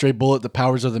explaining to Stray Bullet the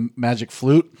powers of the magic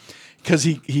flute. Because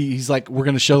he's like, I'm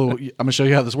gonna show you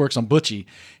how this works on Butchie.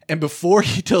 And before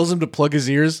he tells him to plug his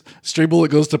ears, Stray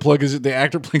Bullet goes to plug the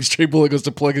actor playing Stray Bullet goes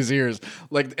to plug his ears.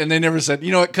 And they never said,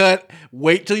 you know what, cut,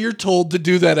 wait till you're told to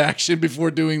do that action before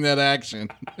doing that action.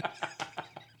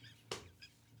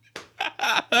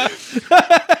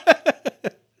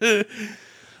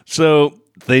 So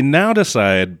they now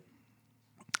decide,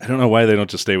 I don't know why they don't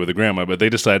just stay with the grandma, but they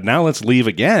decide, now let's leave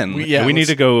again. We need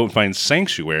to go find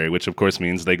sanctuary, which of course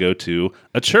means they go to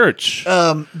a church.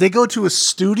 They go to a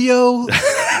studio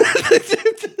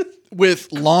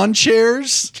with lawn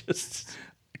chairs,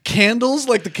 candles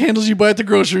like the candles you buy at the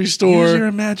grocery store, Use your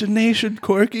imagination,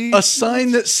 Corky. a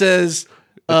sign that says,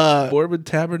 Mormon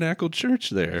Tabernacle Church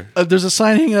there. there's a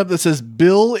sign hanging up that says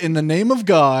 "Bill in the name of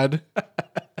God,"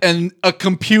 and a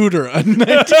computer, a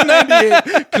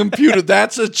 1998 computer.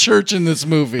 That's a church in this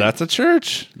movie. That's a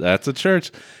church. That's a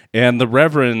church. And the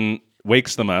Reverend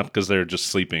wakes them up because they're just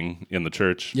sleeping in the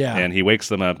church. Yeah. And he wakes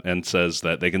them up and says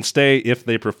that they can stay if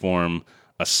they perform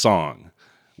a song,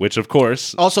 which of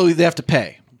course. Also, they have to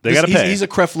pay. They gotta pay. He's a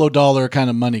Creflo Dollar kind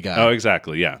of money guy. Oh,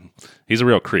 exactly. Yeah. He's a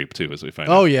real creep too, as we find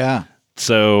out. Oh yeah.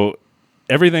 So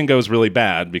everything goes really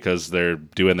bad because they're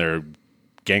doing their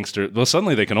gangster. Well,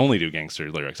 suddenly they can only do gangster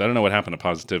lyrics. I don't know what happened to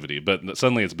positivity, but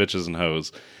suddenly it's bitches and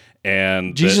hoes.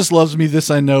 And Jesus loves me,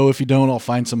 this I know. If you don't, I'll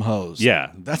find some hoes.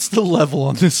 yeah, That's the level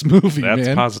on this movie, that's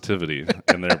man. positivity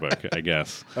in their book, I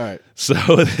guess. All right. So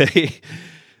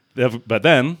but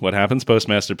then what happens?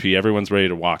 Postmaster P, everyone's ready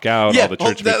to walk out. All the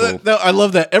church people. I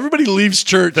love that. Everybody leaves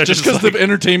church They're just just because like, the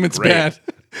entertainment's great. bad.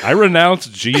 I renounce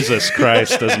Jesus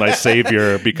Christ as my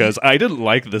savior because I didn't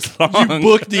like this song. You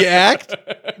booked the act?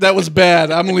 That was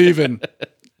bad. I'm leaving.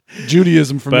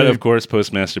 Judaism for me. But of course,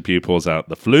 Postmaster P pulls out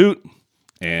the flute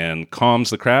and calms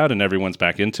the crowd, and everyone's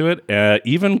back into it.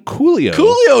 Even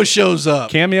Coolio shows up.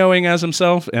 Cameoing as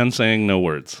himself and saying no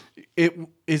words.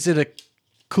 Is it a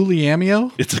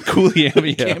Cooliamio? It's a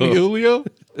Cooliamio. Cameo?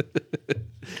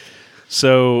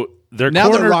 So they're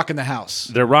rocking the house.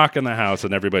 They're rocking the house,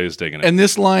 and everybody's digging it. And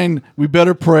this line, we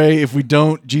better pray. If we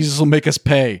don't, Jesus will make us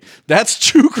pay. That's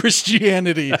true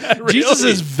Christianity. Really? Jesus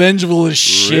is vengeful as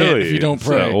shit Really? if you don't It's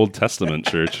pray. an Old Testament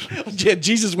church. Yeah,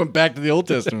 Jesus went back to the Old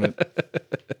Testament.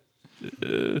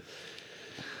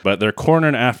 But they're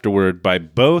cornered afterward by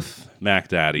both Mac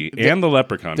Daddy and the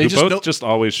Leprechaun, who both just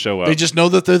always show up. They just know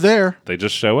that they're there. They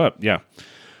just show up, yeah.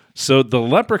 So the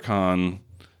Leprechaun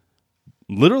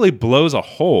literally blows a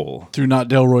hole Through not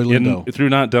Delroy Lindo. through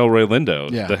not Delroy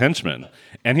Lindo, Yeah. the henchman,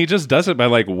 and he just does it by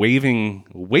like waving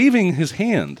his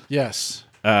hand. Yes.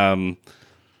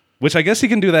 Which I guess he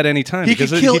can do that anytime He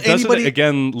because could kill he does anybody. it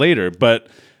again later, but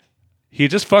he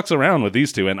just fucks around with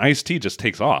these two, and Ice-T just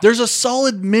takes off. There's a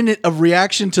solid minute of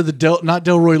reaction to the not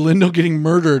Delroy Lindo getting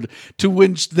murdered, to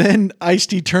which then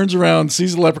Ice-T turns around,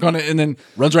 sees the Leprechaun, and then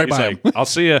runs right He's by like, him. I'll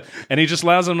see you. And he just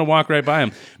allows them to walk right by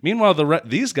him. Meanwhile,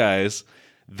 these guys,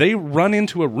 they run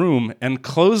into a room and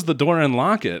close the door and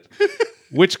lock it,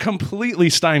 which completely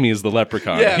stymies the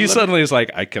Leprechaun. Yeah, he suddenly is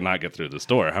like, I cannot get through this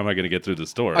door. How am I going to get through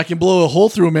this door? I can blow a hole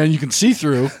through a man you can see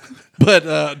through,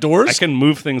 but doors? I can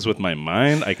move things with my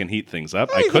mind. I can heat things up.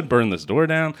 I could burn this door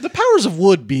down. The powers of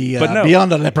wood be But no,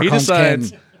 beyond a he leprechaun's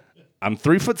decides, ken. I'm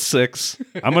 3'6".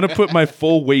 I'm going to put my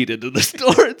full weight into this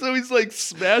door. So he's like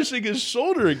smashing his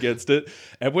shoulder against it.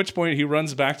 At which point he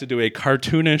runs back to do a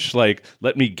cartoonish, like,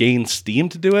 let me gain steam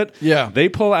to do it. Yeah. They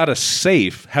pull out a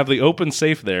safe, have the open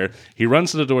safe there. He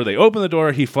runs to the door. They open the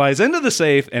door. He flies into the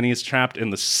safe, and he's trapped in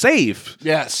the safe,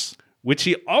 Yes. which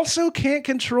he also can't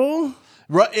control.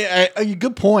 Right,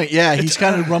 good point. Yeah, he's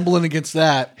kind of rumbling against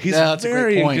that. He's that's a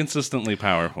very great point. inconsistently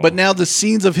powerful. But now the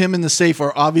scenes of him in the safe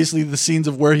are obviously the scenes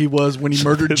of where he was when he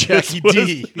murdered Jackie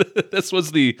D. This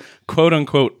was the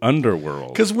quote-unquote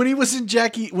underworld. Because when he was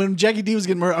when Jackie D was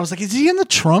getting murdered, I was like, is he in the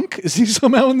trunk? Is he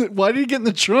somehow in the, why did he get in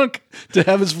the trunk to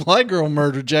have his fly girl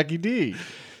murder Jackie D?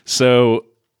 So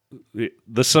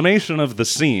the summation of the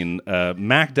scene,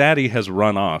 Mac Daddy has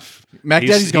run off.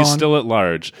 Daddy's gone. He's still at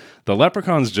large. The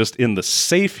Leprechaun's just in the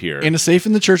safe here. In a safe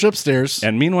in the church upstairs.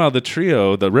 And meanwhile, the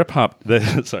trio,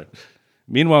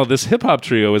 meanwhile, this hip hop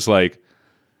trio is like,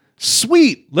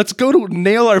 sweet, let's go to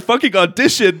nail our fucking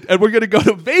audition and we're going to go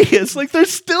to Vegas. Like, they're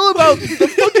still about the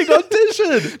fucking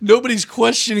audition. Nobody's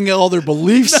questioning all their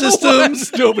belief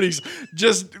systems. Nobody's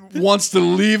just wants to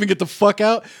leave and get the fuck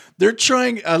out. They're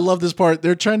trying, I love this part,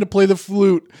 they're trying to play the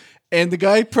flute, and the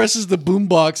guy presses the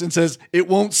boombox and says, it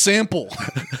won't sample.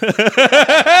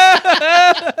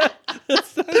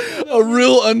 A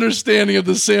real understanding of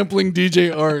the sampling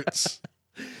DJ arts.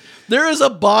 There is a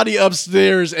body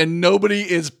upstairs, and nobody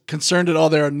is concerned at all.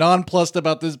 They are nonplussed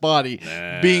about this body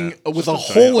being with a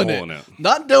hole in it.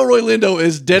 Not Delroy Lindo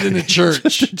is dead in a church.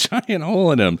 Just a giant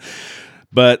hole in him.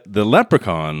 But the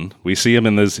Leprechaun, we see him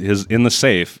in in the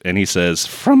safe, and he says,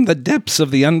 "From the depths of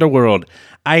the underworld,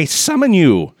 I summon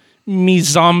you, me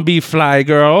zombie fly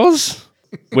girls,"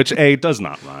 which does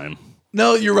not rhyme.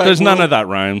 No, you're right. There's none of that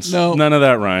rhymes. No. None of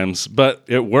that rhymes. But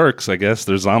it works, I guess.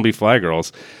 They're zombie fly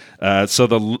girls. So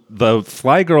the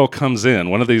fly girl comes in,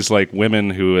 one of these like women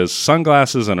who has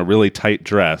sunglasses and a really tight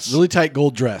dress. Really tight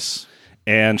gold dress.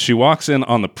 And she walks in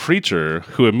on the preacher,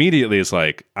 who immediately is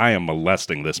like, I am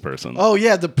molesting this person. Oh,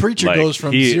 yeah, the preacher Like, goes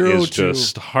from he zero is to...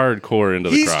 just hardcore into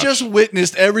the He's crotch. just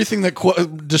witnessed everything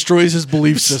that destroys his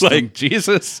belief It's system. like,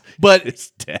 Jesus But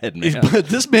is dead, man. But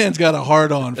this man's got a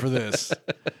hard on for this.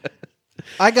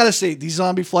 I gotta say, these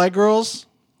zombie fly girls,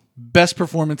 best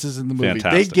performances in the movie.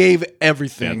 Fantastic. They gave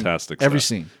everything. Fantastic Every stuff.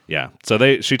 scene. Yeah.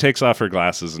 So she takes off her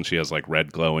glasses and she has like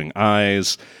red glowing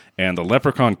eyes. And the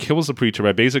leprechaun kills the preacher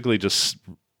by basically just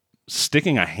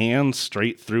sticking a hand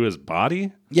straight through his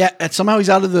body. Yeah, and somehow he's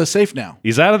out of the safe now.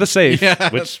 He's out of the safe, Yeah.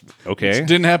 which, okay.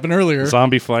 Didn't happen earlier.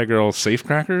 Zombie fly girl safe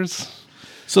crackers.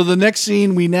 So the next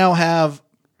scene, we now have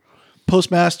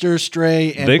Postmaster,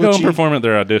 Stray, and They go and Butchie. perform at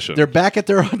their audition. They're back at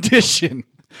their audition.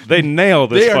 They nail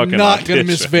this They are fucking not audition. going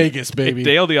to miss Vegas, baby.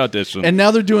 They nail the audition. And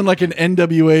now they're doing like an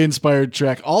NWA inspired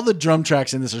track. All the drum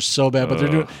tracks in this are so bad, but they're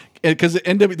doing because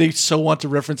they so want to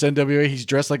reference NWA. He's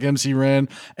dressed like MC Ren,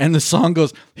 and the song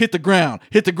goes, hit the ground,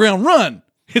 run,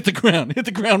 hit the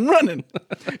ground, running.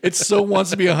 It so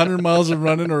wants to be 100 miles of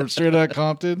running or straight out of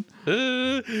Compton.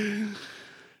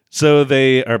 So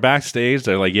they are backstage.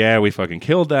 They're like, yeah, we fucking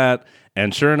killed that.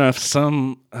 And sure enough, I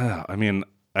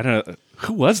don't know.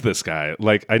 Who was this guy?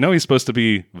 Like, I know he's supposed to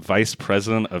be vice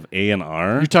president of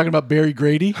A&R. You're talking about Barry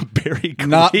Grady? Barry Grady.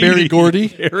 Not Barry Gordy?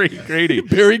 Barry Grady.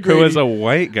 Barry Grady. Who was a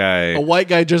white guy. A white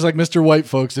guy just like Mr. White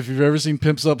Folks. If you've ever seen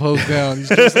Pimps Up, Hoes Down, he's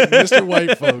just like Mr.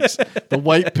 White Folks. The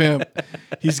white pimp.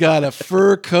 He's got a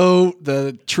fur coat,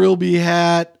 the Trilby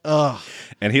hat. Ugh.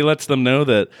 And he lets them know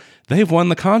that they've won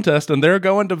the contest and they're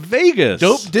going to Vegas.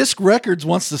 Dope Disc Records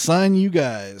wants to sign you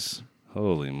guys.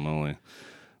 Holy moly.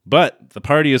 But the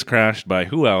party is crashed by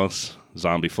who else?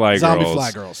 Zombie Fly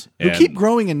Girls. Who keep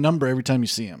growing in number every time you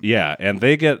see them. Yeah, and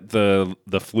they get the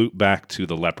flute back to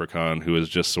the leprechaun, who is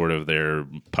just sort of their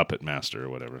puppet master or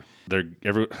whatever.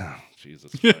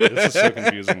 Jesus Christ. This is so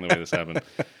confusing the way this happened.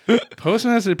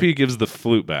 Postmaster P gives the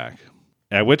flute back.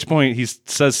 At which point he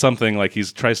says something like he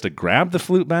tries to grab the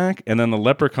flute back, and then the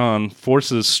leprechaun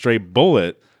forces Stray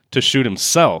Bullet to shoot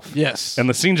himself. Yes. And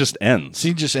the scene just ends.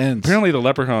 Scene just ends. Apparently the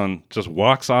leprechaun just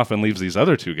walks off and leaves these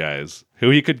other two guys who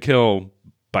he could kill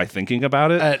by thinking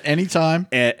about it. At any time.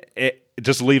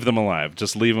 Just leave them alive.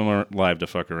 Just leave them alive to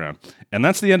fuck around. And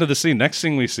that's the end of the scene. Next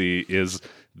thing we see is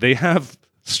they have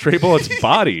Stray Bullet's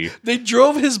body. They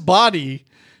drove his body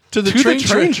to the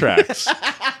train tracks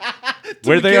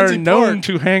where they are known Park.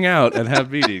 to hang out and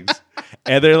have meetings.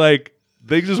 And they're like,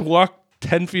 they just walk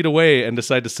 10 feet away and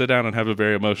decide to sit down and have a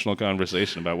very emotional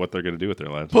conversation about what they're going to do with their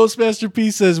lives. Postmaster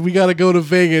P says, we got to go to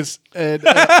Vegas. And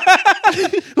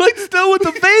Like, still with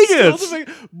the Vegas.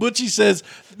 Butchie says,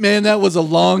 man, that was a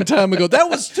long time ago. That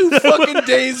was 2 fucking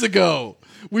days ago.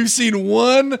 We've seen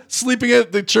one sleeping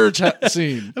at the church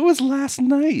scene. It was last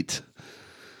night.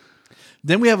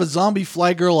 Then we have a zombie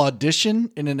fly girl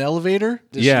audition in an elevator.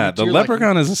 The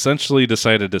leprechaun has essentially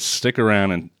decided to stick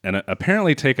around and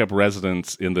apparently take up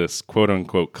residence in this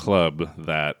quote-unquote club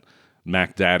that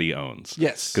Mac Daddy owns.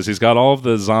 Yes. Because he's got all of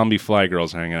the zombie fly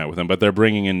girls hanging out with him, but they're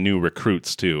bringing in new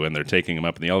recruits too, and they're taking him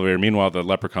up in the elevator. Meanwhile, the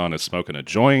leprechaun is smoking a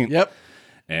joint. Yep.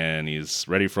 And he's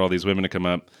ready for all these women to come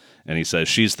up. And he says,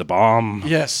 she's the bomb.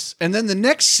 Yes. And then the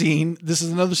next scene, this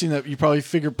is another scene that you probably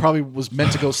figured probably was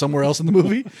meant to go somewhere else in the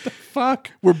movie.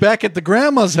 Fuck. We're back at the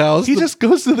grandma's house. He just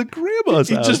goes to the grandma's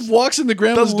house. He just walks in the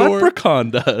grandma's door. The leprechaun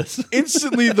does.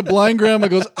 Instantly, the blind grandma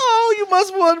goes, oh, you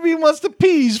must want to be Mr.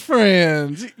 P's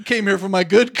friends. He came here for my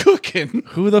good cooking.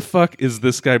 Who the fuck is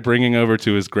this guy bringing over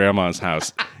to his grandma's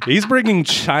house? He's bringing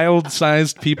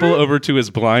child-sized people over to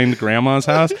his blind grandma's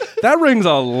house. That rings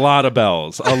a lot of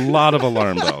bells, a lot of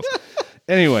alarm bells.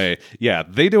 Anyway, yeah,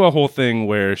 they do a whole thing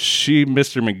where she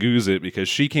Mr. Magoo's it because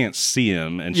she can't see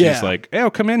him, and she's like, hey,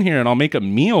 come in here and I'll make a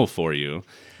meal for you.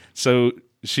 So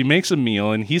she makes a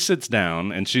meal, and he sits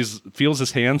down, and she feels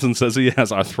his hands and says he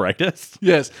has arthritis.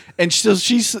 Yes, and so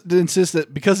she insists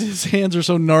that because his hands are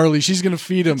so gnarly, she's going to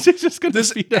feed him. She's just going to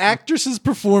feed him. Actress's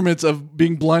performance of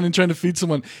being blind and trying to feed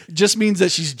someone just means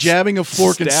that she's jabbing a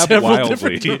fork in several wildly.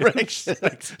 different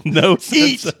directions. No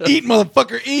sense. Eat,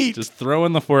 motherfucker, eat. Just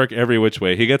throwing the fork every which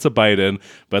way. He gets a bite in,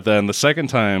 but then the second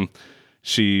time,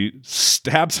 she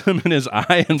stabs him in his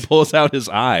eye and pulls out his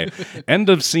eye. End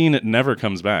of scene. It never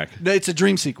comes back. No, it's a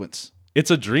dream sequence.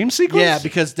 It's a dream sequence? Yeah,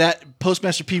 because that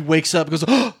Postmaster P wakes up and goes,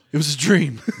 oh, it was a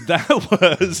dream.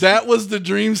 That was the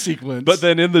dream sequence. But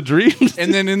then in the dream...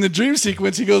 and then in the dream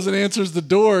sequence, he goes and answers the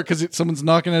door because someone's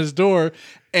knocking at his door,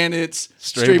 and it's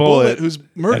Stray Bullet who's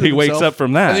murdered And he wakes himself. up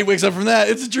from that. And he wakes up from that.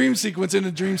 It's a dream sequence in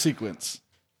a dream sequence.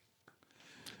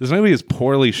 This movie is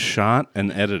poorly shot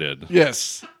and edited.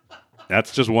 Yes.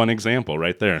 That's just one example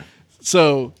right there.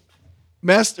 So,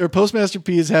 Postmaster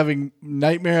P is having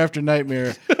nightmare after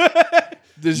nightmare.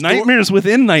 Nightmares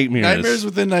within nightmares. Nightmares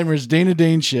within nightmares. Dana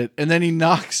Dane shit. And then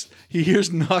he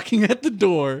hears knocking at the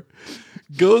door,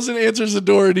 goes and answers the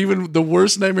door, and even the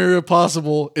worst nightmare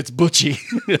possible, it's Butchie.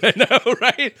 I know,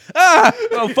 right?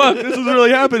 Oh, fuck, this is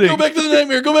really happening. Go back to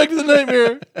the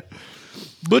nightmare.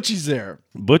 Butchie's there.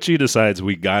 Butchie decides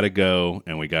we gotta go,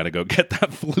 and we gotta go get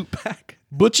that flute back.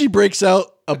 Butchie breaks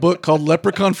out a book called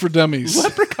Leprechaun for Dummies.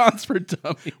 Leprechauns for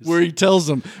Dummies. Where he tells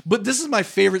them. But this is my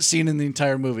favorite scene in the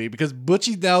entire movie because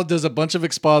Butchie now does a bunch of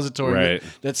expository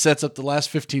that sets up the last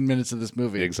 15 minutes of this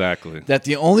movie. Exactly. That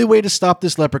the only way to stop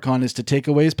this leprechaun is to take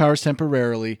away his powers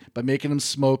temporarily by making him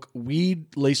smoke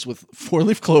weed laced with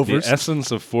 4-leaf clovers. The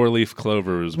essence of 4-leaf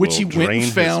clovers which he will went drain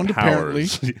and found, his apparently.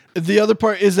 powers. The other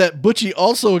part is that Butchie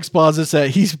also exposits that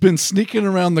he's been sneaking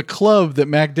around the club that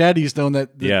Mac Daddy's known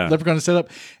that the leprechaun has set up.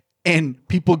 And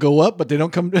people go up, but they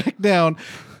don't come back down.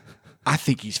 I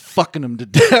think he's fucking them to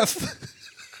death.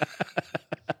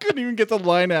 Couldn't even get the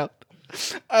line out.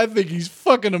 I think he's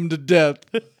fucking them to death.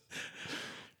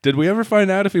 Did we ever find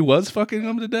out if he was fucking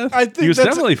them to death? I think he was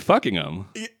definitely fucking them.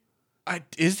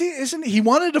 Isn't he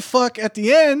wanted to fuck at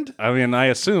the end? I mean, I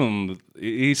assume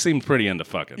he seemed pretty into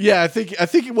fucking. Yeah, I think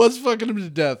he was fucking him to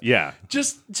death. Yeah.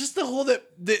 Just the whole that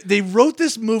they wrote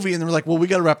this movie and they were like, well, we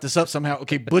got to wrap this up somehow.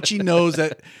 Okay, Butchie knows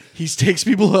that he takes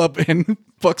people up and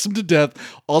fucks them to death.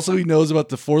 Also, he knows about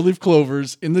the 4-leaf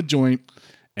clovers in the joint.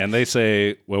 And they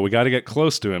say, well, we got to get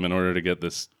close to him in order to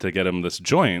get him this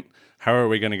joint. How are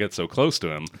we going to get so close to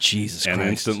him? Jesus and Christ.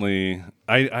 Instantly,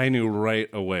 I knew right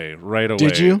away.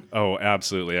 Did you? Oh,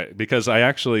 absolutely. Because I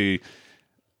actually,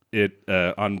 I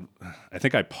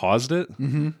think I paused it,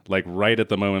 like right at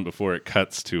the moment before it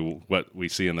cuts to what we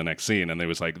see in the next scene. And they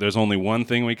was like, there's only one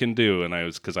thing we can do. And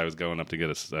because I was going up to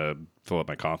get fill up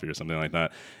my coffee or something like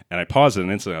that. And I paused it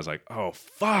and instantly I was like, oh,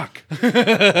 fuck.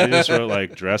 They just wrote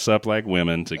like, dress up like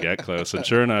women to get close. And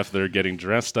sure enough, they're getting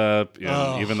dressed up.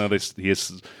 Even though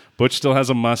Butch still has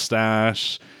a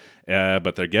mustache,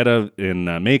 but they get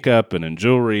in makeup and in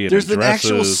jewelry. And there's in an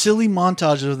actual dresses. silly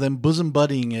montage of them bosom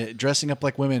buddying it, dressing up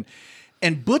like women.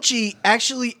 And Butchie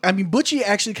actually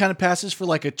kind of passes for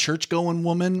like a church going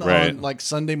woman on like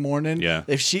Sunday morning. Yeah.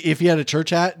 If he had a church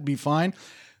hat, it'd be fine.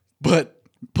 But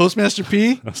Postmaster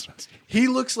P, he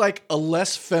looks like a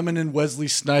less feminine Wesley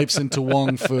Snipes into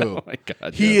Wong Fu. Oh my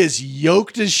God, he yes. is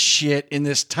yoked as shit in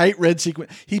this tight red sequin.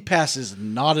 He passes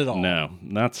not at all. No,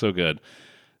 not so good.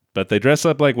 But they dress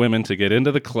up like women to get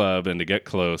into the club and to get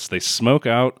close. They smoke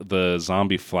out the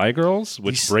zombie fly girls,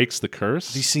 which breaks the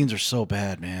curse. These scenes are so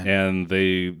bad, man. And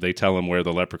they tell him where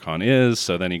the leprechaun is.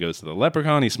 So then he goes to the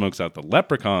leprechaun. He smokes out the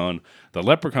leprechaun. The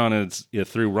leprechaun is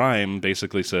through rhyme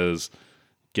basically says,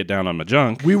 "Get down on my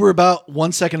junk." We were about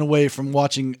 1 second away from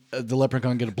watching the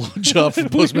leprechaun get a blowjob from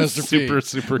Postmaster P.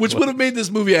 Super which close. would have made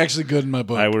this movie actually good in my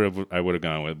book. I would have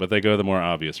gone with, but they go the more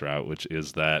obvious route, which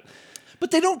is that But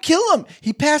they don't kill him.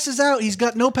 He passes out. He's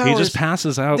got no powers. he just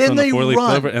passes out Then from the they 4-leaf run.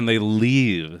 clover, and they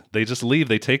leave. They just leave.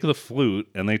 They take the flute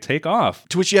and they take off.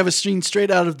 To which you have a scene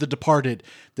straight out of The Departed.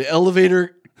 The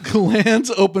elevator lands,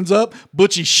 opens up.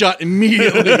 Butchie shot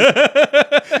immediately.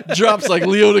 Drops like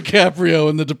Leo DiCaprio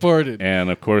in The Departed. And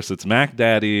of course, it's Mac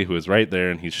Daddy who is right there,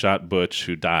 and he shot Butch,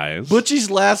 who dies. Butchie's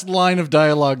last line of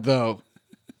dialogue, though.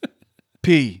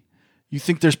 P, you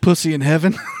think there's pussy in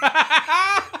heaven?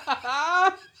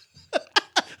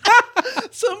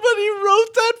 Somebody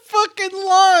wrote that fucking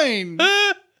line.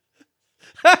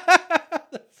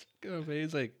 That's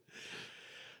amazing.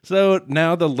 So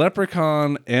now the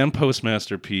leprechaun and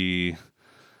Postmaster P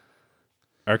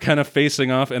are kind of facing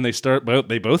off, and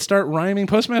they both start rhyming.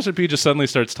 Postmaster P just suddenly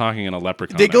starts talking in a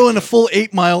leprechaun. They go in a accent. full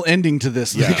 8 Mile ending to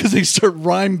this because they start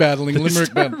rhyme battling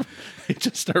limerick battle. They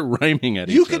just start rhyming at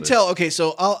each You other. can tell. Okay,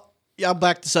 so I'll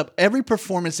back this up. Every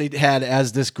performance they had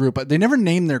as this group, they never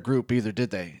named their group either, did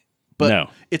they? But No.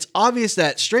 it's obvious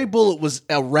that Stray Bullet was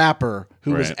a rapper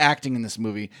who was Right. acting in this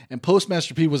movie, and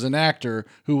Postmaster P was an actor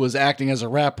who was acting as a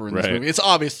rapper in this Right. movie. It's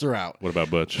obvious throughout. What about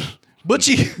Butch?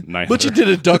 Butchie Neither. did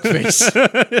a duck face.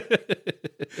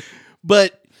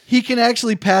 But he can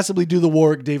actually passably do the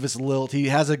Warwick Davis lilt. He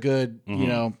has a good,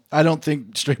 I don't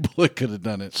think Stray Bullet could have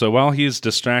done it. So while he's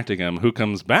distracting him, who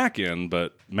comes back in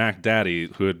but Mac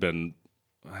Daddy, who had been...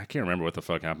 I can't remember what the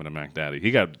fuck happened to Mac Daddy. He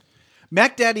got...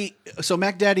 Mac Daddy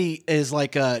is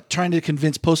like trying to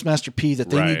convince Postmaster P that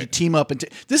they need Right. to team up. And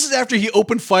this is after he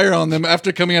opened fire on them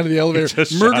after coming out of the elevator,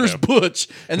 just murders shot him. Butch,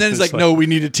 and then he's It's like, no, we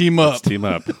need to team up. Let's team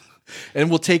up. And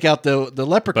we'll take out the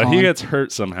leprechaun. But he gets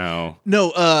hurt somehow.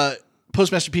 No,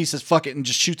 Postmaster P says, fuck it, and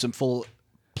just shoots him full.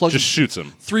 Plugs Just him shoots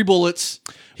him. 3 bullets.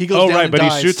 He goes Oh, down right, and but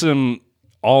dies. he shoots him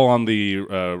all on the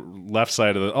left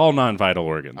side of all non-vital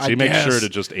organs. I He makes guess. sure to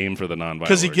just aim for the non-vital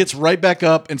Because he organs. gets right back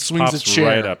up and swings Pops a chair.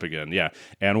 right up again, yeah.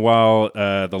 And while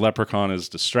the leprechaun is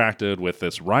distracted with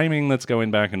this rhyming that's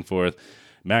going back and forth,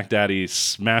 Mac Daddy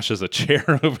smashes a chair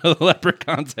over the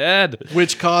leprechaun's head,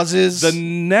 Which causes the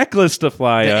necklace to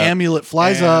fly the up. amulet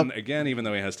flies And up. again, even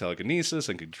though he has telekinesis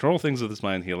and can control things with his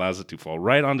mind, he allows it to fall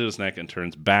right onto his neck and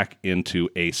turns back into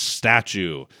a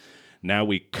statue. Now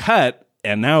we cut,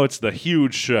 and now it's the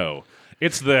huge show.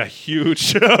 It's the huge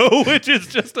show, which is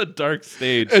just a dark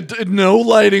stage. No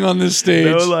lighting on this stage.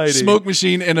 No lighting. Smoke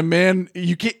machine and a man.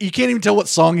 You can't even tell what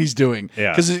song he's doing.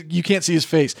 Yeah. Because you can't see his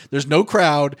face. There's no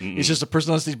crowd. It's just a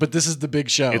person on stage. But this is the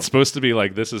big show. It's supposed to be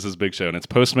like this is his big show, and it's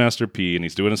Postmaster P, and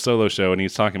he's doing a solo show, and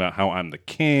he's talking about how I'm the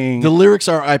king. The lyrics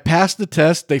are, "I passed the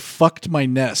test. They fucked my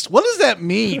nest." What does that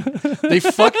mean? They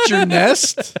fucked your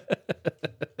nest?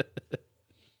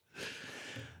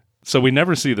 So we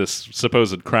never see this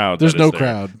supposed crowd. There's that no is there.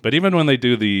 crowd. But even when they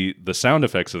do the sound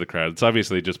effects of the crowd, it's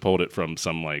obviously just pulled it from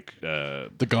some like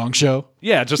The Gong Show.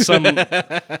 yeah, just some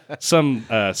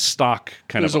stock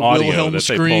kind There's of a audio Wilhelm that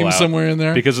they scream pull out somewhere in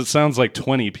there. because it sounds like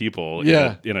 20 people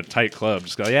Yeah. in a tight club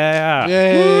just go yeah.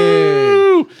 Yay!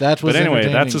 Woo! That was But anyway,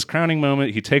 entertaining. that's his crowning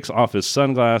moment. He takes off his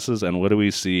sunglasses, and what do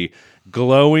we see?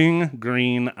 Glowing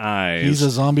green eyes. He's a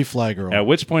zombie fly girl. At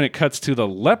which point it cuts to the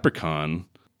leprechaun,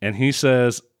 and he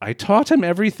says, I taught him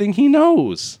everything he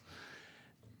knows.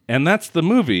 And that's the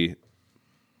movie.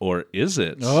 Or is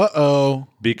it? Uh-oh.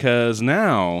 Because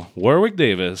now Warwick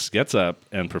Davis gets up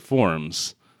and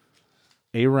performs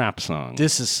a rap song.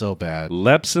 This is so bad.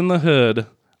 Leps in the Hood,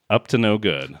 up to no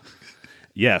good.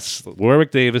 Yes,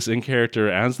 Warwick Davis in character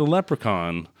as the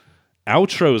leprechaun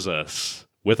outros us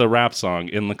with a rap song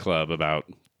in the club about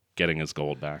getting his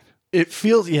gold back. It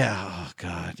feels, oh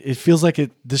God. It feels like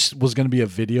this was going to be a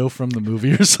video from the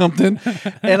movie or something.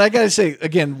 And I got to say,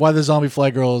 again, why the zombie fly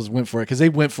girls went for it, because they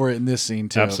went for it in this scene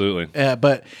too. Absolutely.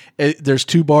 But there's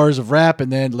 2 bars of rap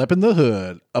and then Lep in the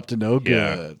Hood, up to no good.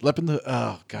 Yeah. Lep in the,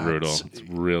 oh God. Brutal. It's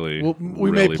really, We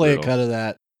really may play brutal. a cut of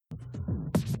that.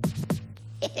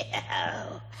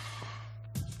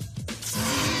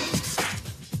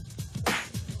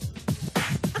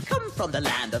 I come from the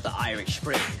land of the Irish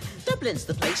Spring. Dublin's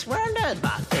the place where I learned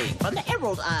my thing. From the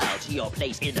Emerald Isle to your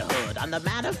place in the hood, I'm the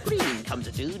man of green, come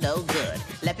to do no good.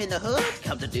 Lep in the hood,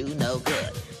 come to do no good.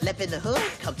 Lep in the hood,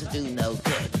 come to do no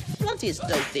good. Blunt is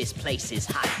dope, this place is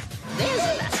hype. There's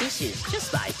a lassie, she's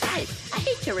just my type. I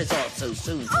hate to resort so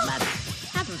soon to marry.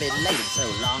 Haven't been late in so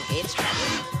long, it's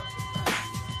tragic.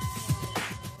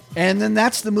 And then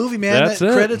that's the movie, man. That's That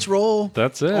it. Credits roll.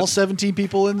 That's it. All 17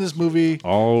 people in this movie.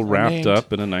 All are wrapped named.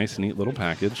 up in a nice, neat little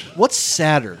package. What's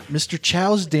sadder, Mr.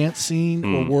 Chow's dance scene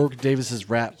Hmm. or Warwick Davis's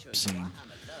rap scene?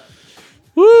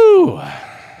 Woo!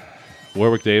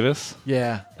 Warwick Davis?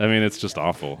 Yeah, I mean, it's just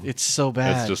awful. it's so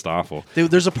bad. It's just awful.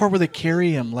 There's a part where they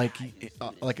carry him like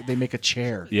they make a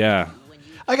chair. Yeah.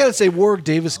 I gotta say, Warwick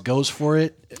Davis goes for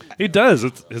it. He does.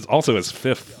 It's also his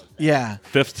fifth Yeah,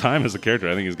 time as a character.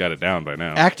 I think he's got it down by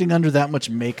now. acting under that much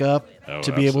makeup Oh,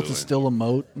 to be able to absolutely. still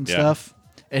emote and Yeah. stuff,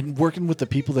 and working with the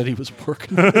people that he was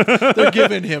working with, they're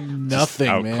giving him nothing,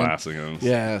 man. Outclassing him.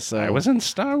 Yeah, so I was in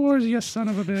Star Wars, you son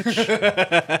of a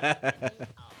bitch.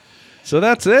 So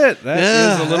that's it. That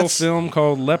Yeah, is a little that's- film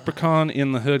called Leprechaun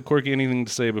in the Hood. Corky, anything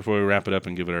to say before we wrap it up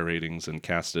and give it our ratings and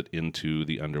cast it into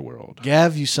the underworld?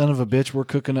 Gav, you son of a bitch, we're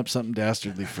cooking up something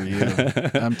dastardly for you.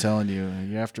 I'm telling you,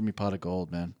 you're after me pot of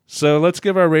gold, man. So let's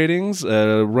give our ratings.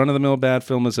 Run-of-the-mill bad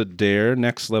film is a dare.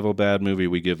 Next level bad movie,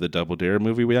 we give the double dare.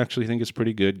 Movie we actually think is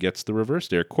pretty good gets the reverse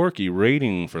dare. Corky,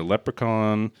 rating for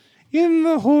Leprechaun in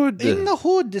the Hood. In the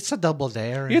hood, it's a double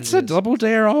dare. It's a double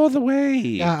dare all the way.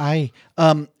 Yeah,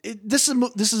 this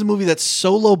is a movie that's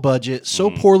so low budget, so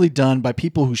poorly done by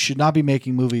people who should not be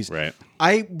making movies. Right.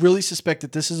 I really suspect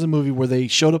that this is a movie where they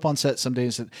showed up on set someday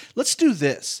and said, "Let's do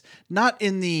this." Not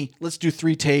in the "let's do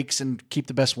 3 takes and keep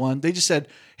the best one." They just said,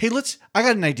 "Hey, I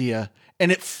got an idea."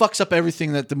 And it fucks up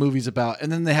everything that the movie's about,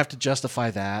 and then they have to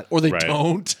justify that, or they Right.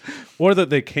 don't. Or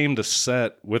that they came to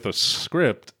set with a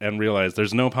script and realized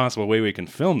there's no possible way we can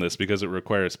film this because it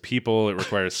requires people, it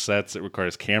requires sets, it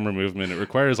requires camera movement, it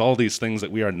requires all these things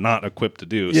that we are not equipped to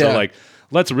do. Yeah. So, like,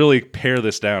 let's really pare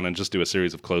this down and just do a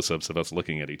series of close-ups of us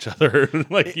looking at each other.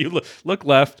 Like, you look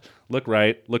left, look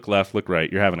right, look left, look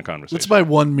right. You're having a conversation. Let's buy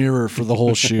one mirror for the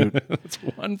whole shoot. It's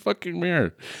one fucking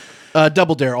mirror.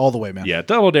 Double dare all the way, man. Yeah,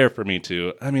 double dare for me,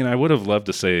 too. I mean, I would have loved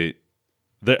to say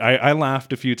that I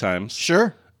laughed a few times.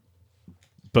 Sure.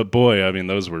 But boy, I mean,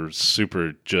 those were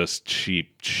super just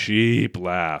cheap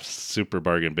laughs, super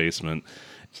bargain basement.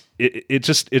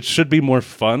 It should be more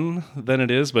fun than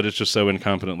it is, but it's just so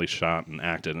incompetently shot and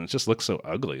acted, and it just looks so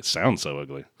ugly. It sounds so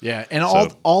ugly. Yeah, and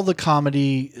So- all the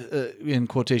comedy in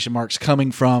quotation marks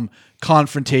coming from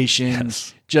confrontation,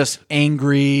 just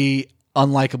angry,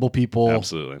 unlikable people.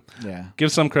 Absolutely. Yeah.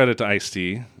 Give some credit to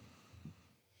Ice-T.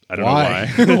 I don't know why.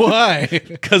 Why?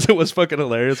 Because it was fucking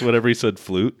hilarious whenever he said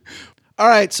flute. All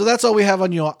right, so that's all we have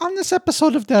on you on this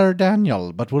episode of Dare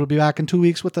Daniel. But we'll be back in 2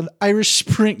 weeks with an Irish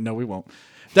Spring. No, we won't.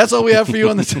 That's all we have for you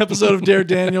on this episode of Dare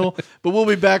Daniel. But we'll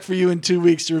be back for you in 2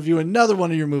 weeks to review another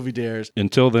one of your movie dares.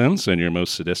 Until then, send your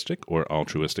most sadistic or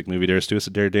altruistic movie dares to us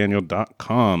at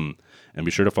daredaniel.com. And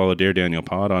be sure to follow Dare Daniel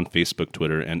Pod on Facebook,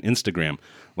 Twitter, and Instagram.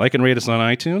 Like and rate us on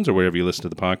iTunes or wherever you listen to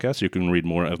the podcast. You can read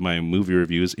more of my movie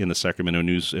reviews in the Sacramento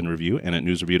News and Review and at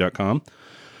newsreview.com.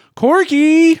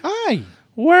 Corky! Hi.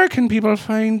 Where can people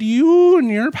find you and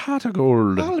your pot of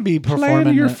gold? I'll be Playing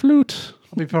performing your flute.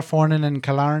 I'll be performing in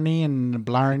Killarney and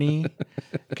Blarney,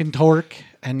 Kintork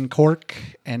and Cork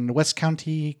and West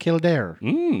County Kildare.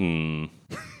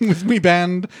 With me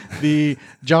band, the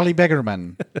Jolly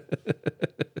Beggarmen.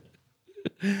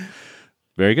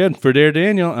 Very good. For Dare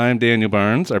Daniel, I'm Daniel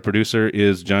Barnes. Our producer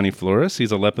is Johnny Flores.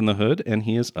 He's a lep in the hood, and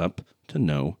he is up to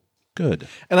no good.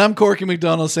 And I'm Corky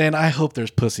McDonald saying, I hope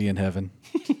there's pussy in heaven.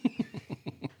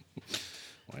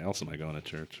 Why else am I going to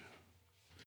church?